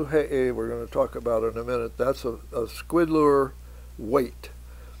luhe'e. A luhe'e we're going to talk about in a minute. That's a squid lure weight.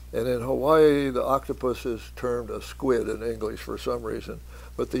 And in Hawaii, the octopus is termed a squid in English for some reason.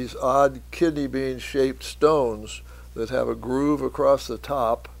 But these odd kidney bean shaped stones that have a groove across the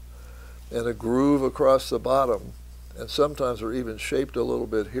top and a groove across the bottom, and sometimes are even shaped a little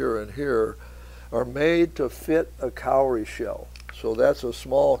bit here and here, are made to fit a cowrie shell. So that's a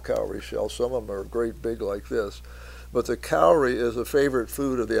small cowrie shell. Some of them are great big like this. But the cowrie is a favorite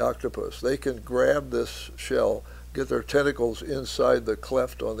food of the octopus. They can grab this shell, get their tentacles inside the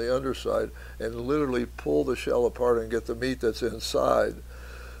cleft on the underside, and literally pull the shell apart and get the meat that's inside.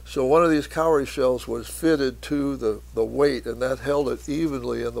 So one of these cowrie shells was fitted to the weight, and that held it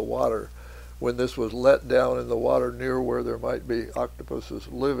evenly in the water when this was let down in the water near where there might be octopuses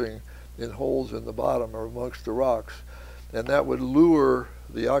living in holes in the bottom or amongst the rocks. And that would lure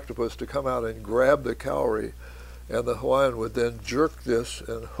the octopus to come out and grab the cowrie, and the Hawaiian would then jerk this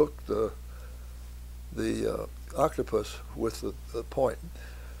and hook the octopus with the point.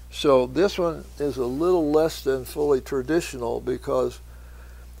 So this one is a little less than fully traditional because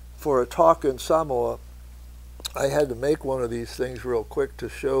for a talk in Samoa, I had to make one of these things real quick to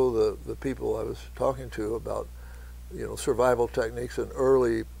show the people I was talking to about, you know, survival techniques and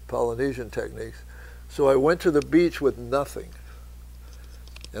early Polynesian techniques. So I went to the beach with nothing,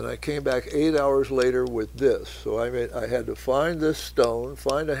 and I came back 8 hours later with this. So I had to find this stone,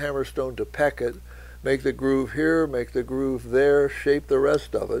 find a hammer stone to peck it, make the groove here, make the groove there, shape the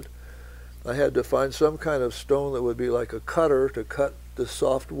rest of it. I had to find some kind of stone that would be like a cutter to cut the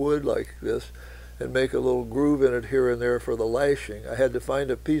soft wood like this and make a little groove in it here and there for the lashing. I had to find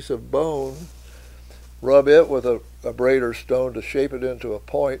a piece of bone, rub it with a braider stone to shape it into a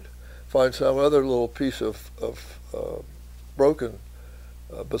point, find some other little piece of broken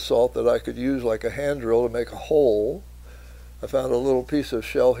basalt that I could use like a hand drill to make a hole. I found a little piece of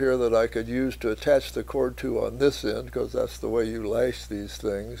shell here that I could use to attach the cord to on this end, because that's the way you lash these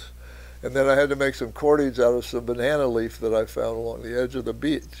things. And then I had to make some cordage out of some banana leaf that I found along the edge of the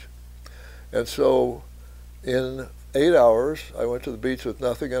beach. And so in 8 hours, I went to the beach with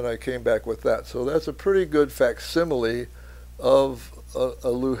nothing, and I came back with that. So that's a pretty good facsimile of a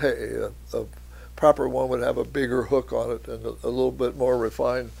luhe'e. A proper one would have a bigger hook on it and a little bit more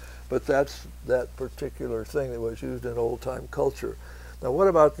refined, but that's that particular thing that was used in old-time culture. Now what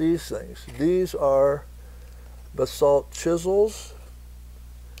about these things? These are basalt chisels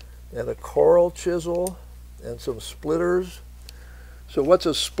and a coral chisel and some splitters. So what's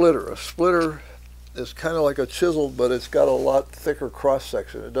a splitter? A splitter is kind of like a chisel, but it's got a lot thicker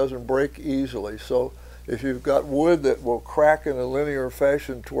cross-section. It doesn't break easily. So if you've got wood that will crack in a linear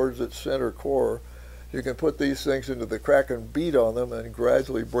fashion towards its center core, you can put these things into the crack and beat on them and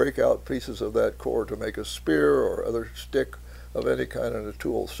gradually break out pieces of that core to make a spear or other stick of any kind of a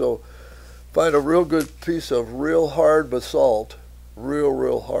tool. So find a real good piece of real hard basalt,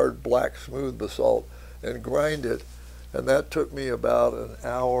 real hard black smooth basalt, and grind it. And that took me about an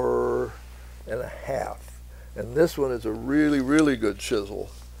hour and a half. And this one is a really good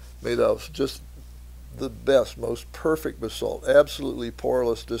chisel made of just the best, most perfect basalt, absolutely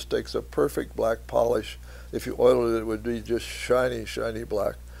poreless. This takes a perfect black polish. If you oiled it, it would be just shiny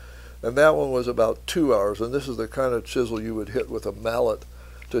black. And that one was about 2 hours, and this is the kind of chisel you would hit with a mallet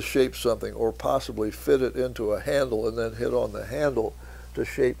to shape something, or possibly fit it into a handle and then hit on the handle to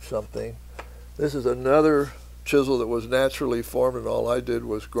shape something. This is another chisel that was naturally formed, and all I did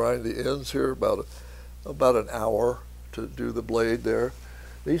was grind the ends here about an hour to do the blade there.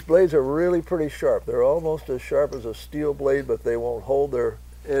 These blades are really pretty sharp. They're almost as sharp as a steel blade, but they won't hold their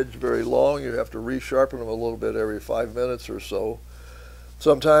edge very long. You have to resharpen them a little bit every 5 minutes or so.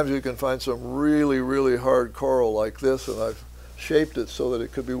 Sometimes you can find some really, really hard coral like this, and I've shaped it so that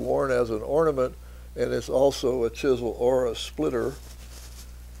it could be worn as an ornament, and it's also a chisel or a splitter.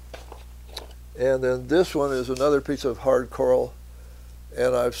 And then this one is another piece of hard coral,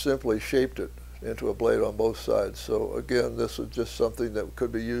 and I've simply shaped it into a blade on both sides. So again, this is just something that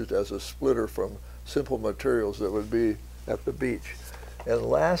could be used as a splitter from simple materials that would be at the beach. And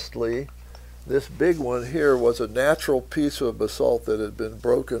lastly, this big one here was a natural piece of basalt that had been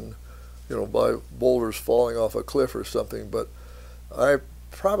broken, you know, by boulders falling off a cliff or something, but I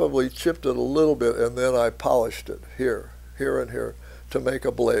probably chipped it a little bit and then I polished it here, and here to make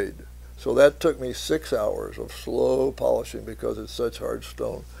a blade. So that took me 6 hours of slow polishing because it's such hard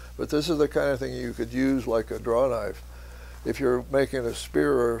stone. But this is the kind of thing you could use like a draw knife. If you're making a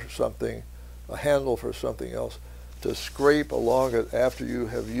spear or something, a handle for something else, to scrape along it after you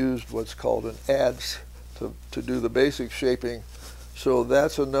have used what's called an adze to do the basic shaping. So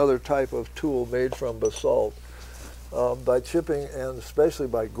that's another type of tool made from basalt by chipping and especially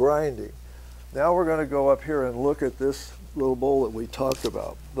by grinding. Now we're going to go up here and look at this little bowl that we talked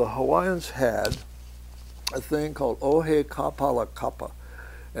about. The Hawaiians had a thing called ohe kapala kapa,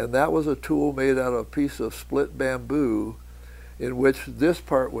 and that was a tool made out of a piece of split bamboo in which this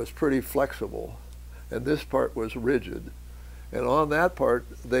part was pretty flexible and this part was rigid. And on that part,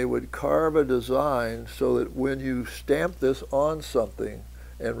 they would carve a design so that when you stamped this on something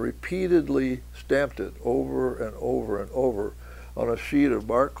and repeatedly stamped it over and over and over on a sheet of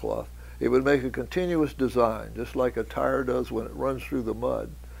bark cloth, it would make a continuous design, just like a tire does when it runs through the mud.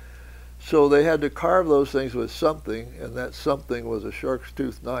 So they had to carve those things with something, and that something was a shark's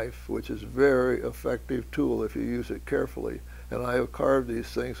tooth knife, which is a very effective tool if you use it carefully. And I have carved these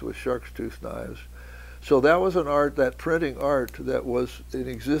things with shark's tooth knives. So that was an art, that printing art, that was in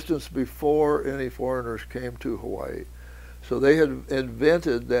existence before any foreigners came to Hawaii. So they had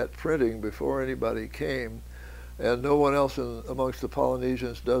invented that printing before anybody came, and no one else amongst the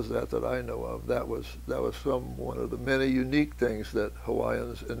Polynesians does that I know of. That was one of the many unique things that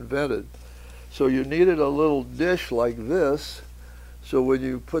Hawaiians invented. So you needed a little dish like this. So when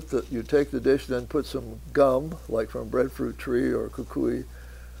you you take the dish, then put some gum, like from breadfruit tree or kukui,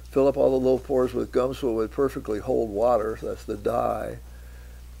 fill up all the little pores with gum so it would perfectly hold water. That's the dye.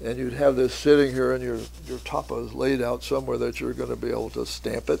 And you'd have this sitting here, and your tapa is laid out somewhere that you're going to be able to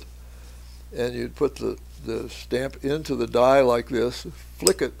stamp it. And you'd put the stamp into the dye like this,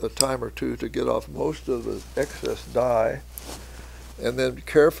 flick it a time or two to get off most of the excess dye, and then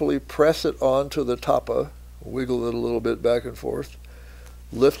carefully press it onto the tapa, wiggle it a little bit back and forth,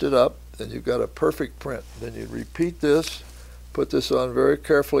 lift it up, and you've got a perfect print. Then you repeat this, put this on very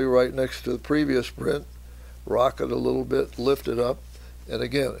carefully right next to the previous print, rock it a little bit, lift it up, and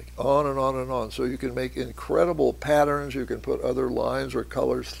again, on and on and on. So you can make incredible patterns. You can put other lines or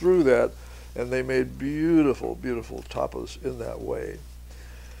colors through that, and they made beautiful, beautiful tapas in that way.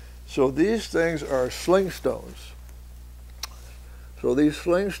 So these things are sling stones. So these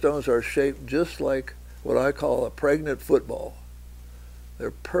sling stones are shaped just like what I call a pregnant football.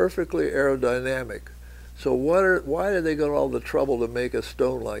 They're perfectly aerodynamic. So why did they go to all the trouble to make a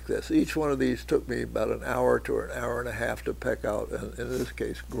stone like this? Each one of these took me about an hour to an hour and a half to peck out, and in this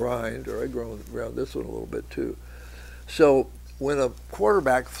case, grind, or I ground this one a little bit too. So when a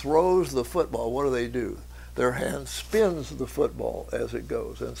quarterback throws the football, what do? Their hand spins the football as it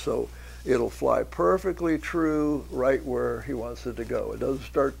goes, and so it'll fly perfectly true right where he wants it to go. It doesn't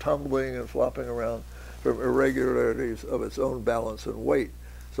start tumbling and flopping around from irregularities of its own balance and weight.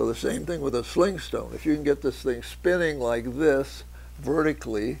 So the same thing with a sling stone. If you can get this thing spinning like this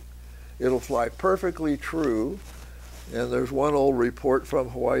vertically, it'll fly perfectly true. And there's one old report from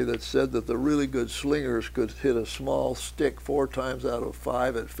Hawaii that said that the really good slingers could hit a small stick 4 times out of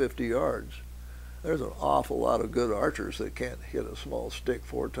 5 at 50 yards. There's an awful lot of good archers that can't hit a small stick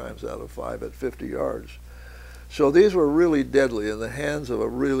 4 times out of 5 at 50 yards. So these were really deadly. In the hands of a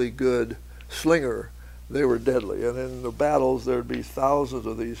really good slinger, they were deadly. And in the battles, there'd be thousands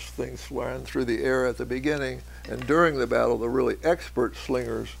of these things flying through the air at the beginning. And during the battle, the really expert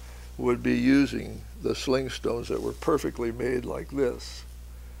slingers would be using the sling stones that were perfectly made like this.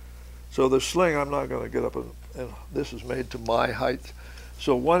 So the sling, I'm not going to get up, and this is made to my height.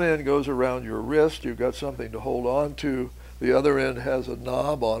 So one end goes around your wrist. You've got something to hold on to. The other end has a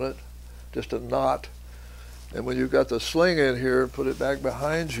knob on it, just a knot. And when you've got the sling in here, put it back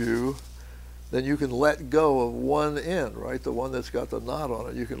behind you, then you can let go of one end, right? The one that's got the knot on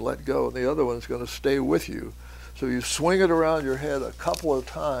it, you can let go, and the other one's going to stay with you. So you swing it around your head a couple of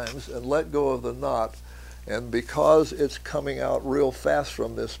times and let go of the knot, and because it's coming out real fast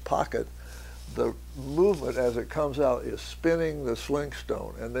from this pocket, the movement as it comes out is spinning the sling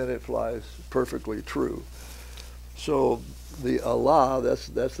stone, and then it flies perfectly true. So the ala,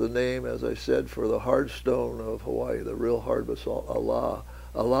 that's the name, as I said, for the hard stone of Hawaii, the real hard basalt, ala.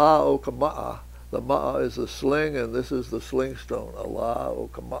 Ala o kama'a. The ma'a is the sling, and this is the sling stone, ala o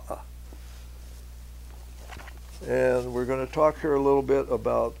kama'a. And we're going to talk here a little bit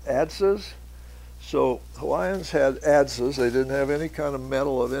about adzes. So Hawaiians had adzes. They didn't have any kind of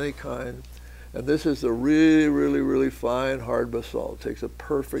metal of any kind. And this is the really, really, really fine hard basalt. It takes a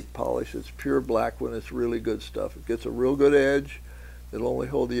perfect polish. It's pure black when it's really good stuff. It gets a real good edge. It'll only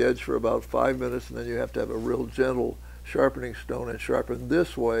hold the edge for about 5 minutes, and then you have to have a real gentle sharpening stone and sharpen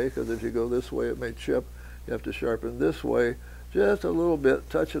this way, because if you go this way it may chip. You have to sharpen this way just a little bit,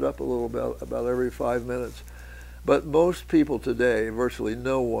 touch it up a little bit about every 5 minutes. But most people today, virtually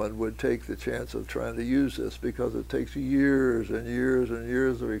no one, would take the chance of trying to use this, because it takes years and years and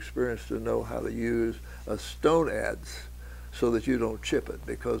years of experience to know how to use a stone adze so that you don't chip it,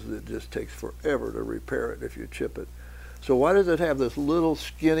 because it just takes forever to repair it if you chip it. So why does it have this little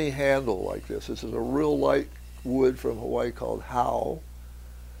skinny handle like this? This is a real light wood from Hawaii called hau.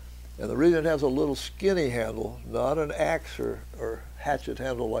 And the reason it has a little skinny handle, not an axe or hatchet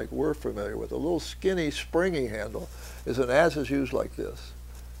handle like we're familiar with, a little skinny springy handle, is an adze is used like this.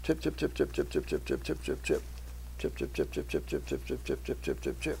 Chip, chip, chip, chip, chip, chip, chip, chip, chip, chip, chip. Chip, chip, chip, chip, chip, chip, chip, chip, chip, chip, chip,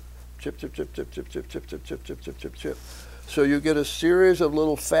 chip, chip. Chip, chip, chip, chip, chip, chip, chip, chip, chip, chip, chip, chip, chip. So you get a series of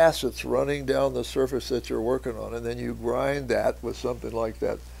little facets running down the surface that you're working on, and then you grind that with something like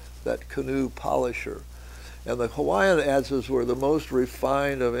that canoe polisher. And the Hawaiian adzes were the most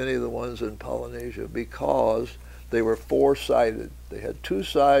refined of any of the ones in Polynesia, because they were four-sided. They had two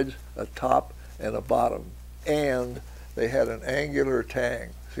sides, a top and a bottom, and they had an angular tang.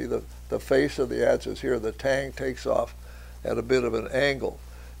 See the face of the adzes here, the tang takes off at a bit of an angle.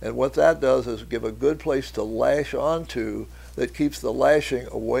 And what that does is give a good place to lash onto that keeps the lashing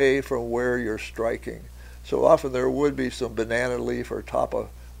away from where you're striking. So often there would be some banana leaf or tapa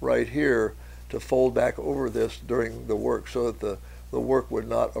right here to fold back over this during the work so that the work would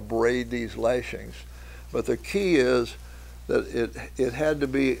not abrade these lashings. But the key is that it had to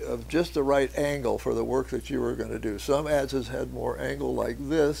be of just the right angle for the work that you were going to do. Some adzes had more angle like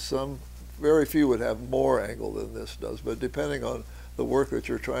this, very few would have more angle than this does, but depending on the work that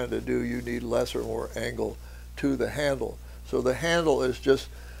you're trying to do, you need less or more angle to the handle. So the handle is just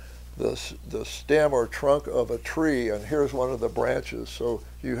the stem or trunk of a tree, and here's one of the branches, so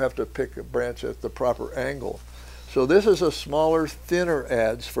you have to pick a branch at the proper angle. So this is a smaller, thinner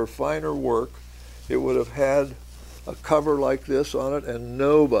adze for finer work. It would have had a cover like this on it, and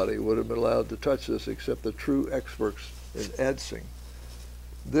nobody would have been allowed to touch this except the true experts in adzing.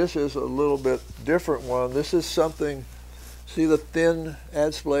 This is a little bit different one. This is something, see the thin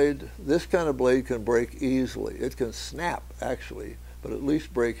adze blade? This kind of blade can break easily. It can snap, actually, but at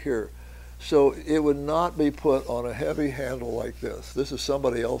least break here. So it would not be put on a heavy handle like this. This is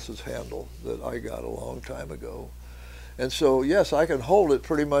somebody else's handle that I got a long time ago. And so, yes, I can hold it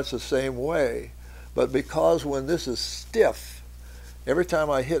pretty much the same way, but because when this is stiff, every time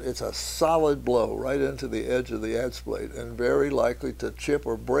I hit, it's a solid blow right into the edge of the adze blade, and very likely to chip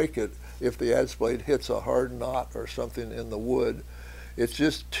or break it if the adze blade hits a hard knot or something in the wood. It's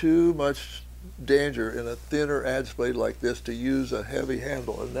just too much danger in a thinner adze blade like this to use a heavy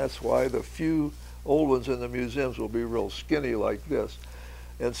handle, and that's why the few old ones in the museums will be real skinny like this.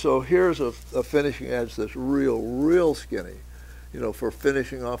 And so here's a finishing adze that's real skinny, you know, for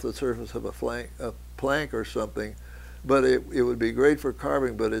finishing off the surface of a plank or something. But it would be great for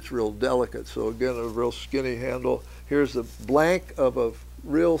carving, but it's real delicate. So again, a real skinny handle. Here's the blank of a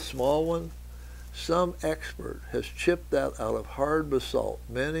real small one. Some expert has chipped that out of hard basalt,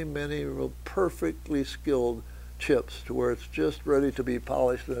 many real perfectly skilled chips, to where it's just ready to be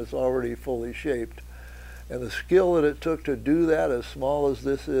polished and it's already fully shaped. And the skill that it took to do that, as small as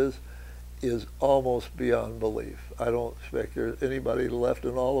this is almost beyond belief. I don't expect there's anybody left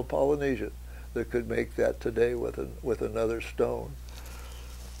in all of Polynesia that could make that today with another stone.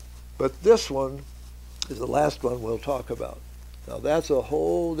 But this one is the last one we'll talk about. Now that's a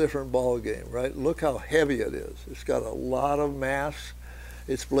whole different ball game, right? Look how heavy it is. It's got a lot of mass.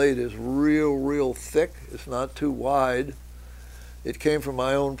 Its blade is real thick. It's not too wide. It came from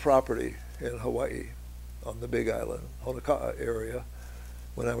my own property in Hawaii on the Big Island, Honoka'a area,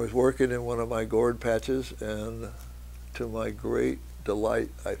 when I was working in one of my gourd patches, and to my great delight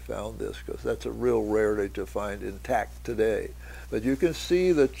I found this, because that's a real rarity to find intact today. But you can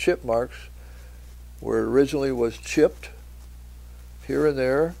see the chip marks where it originally was chipped here and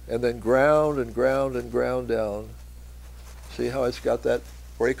there, and then ground and ground and ground down. See how it's got that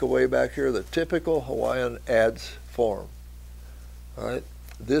breakaway back here? The typical Hawaiian adze form. All right,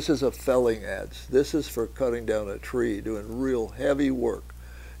 this is a felling adze. This is for cutting down a tree, doing real heavy work.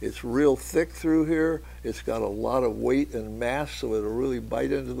 It's real thick through here. It's got a lot of weight and mass, so it'll really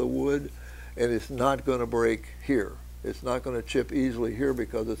bite into the wood, and it's not going to break here. It's not going to chip easily here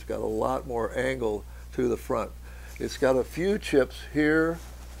because it's got a lot more angle to the front. It's got a few chips here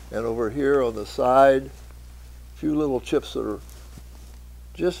and over here on the side, a few little chips that are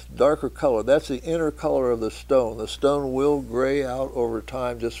just darker color. That's the inner color of the stone. The stone will gray out over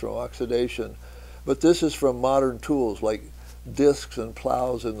time just from oxidation, but this is from modern tools like discs and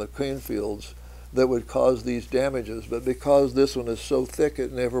plows in the cane fields that would cause these damages. But because this one is so thick,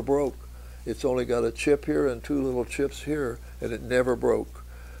 it never broke. It's only got a chip here and two little chips here, and it never broke.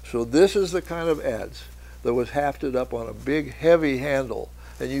 So this is the kind of adze that was hafted up on a big heavy handle,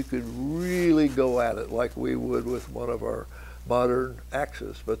 and you could really go at it like we would with one of our modern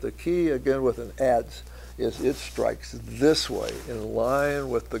axes. But the key again with an adze is it strikes this way in line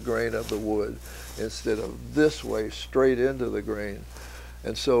with the grain of the wood instead of this way straight into the grain.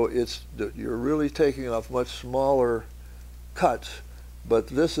 And so you're really taking off much smaller cuts, but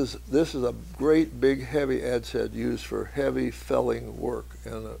this is a great big heavy adze head used for heavy felling work,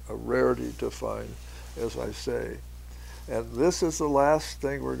 and a rarity to find, as I say. And this is the last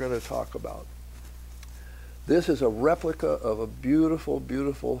thing we're going to talk about. This is a replica of a beautiful,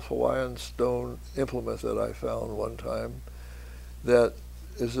 beautiful Hawaiian stone implement that I found one time that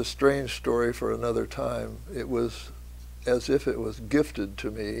is a strange story for another time. It was as if it was gifted to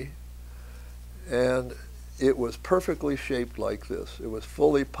me, and it was perfectly shaped like this. It was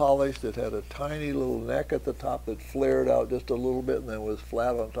fully polished. It had a tiny little neck at the top that flared out just a little bit and then was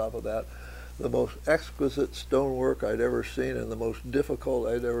flat on top of that. The most exquisite stonework I'd ever seen, and the most difficult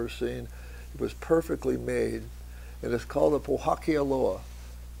I'd ever seen. It was perfectly made, and it's called a pohakialoa.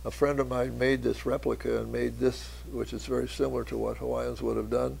 A friend of mine made this replica and made this, which is very similar to what Hawaiians would have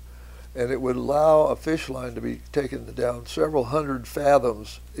done, and it would allow a fish line to be taken down several hundred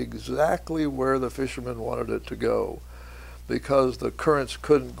fathoms exactly where the fisherman wanted it to go, because the currents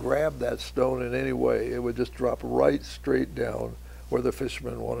couldn't grab that stone in any way. It would just drop right straight down where the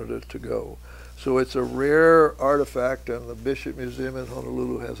fisherman wanted it to go. So it's a rare artifact, and the Bishop Museum in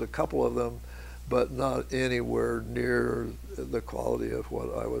Honolulu has a couple of them, but not anywhere near the quality of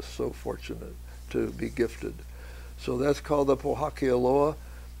what I was so fortunate to be gifted. So that's called the pohakialoa,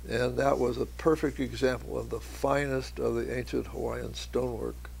 and that was a perfect example of the finest of the ancient Hawaiian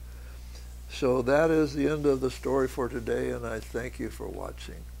stonework. So that is the end of the story for today, and I thank you for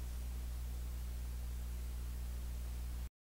watching.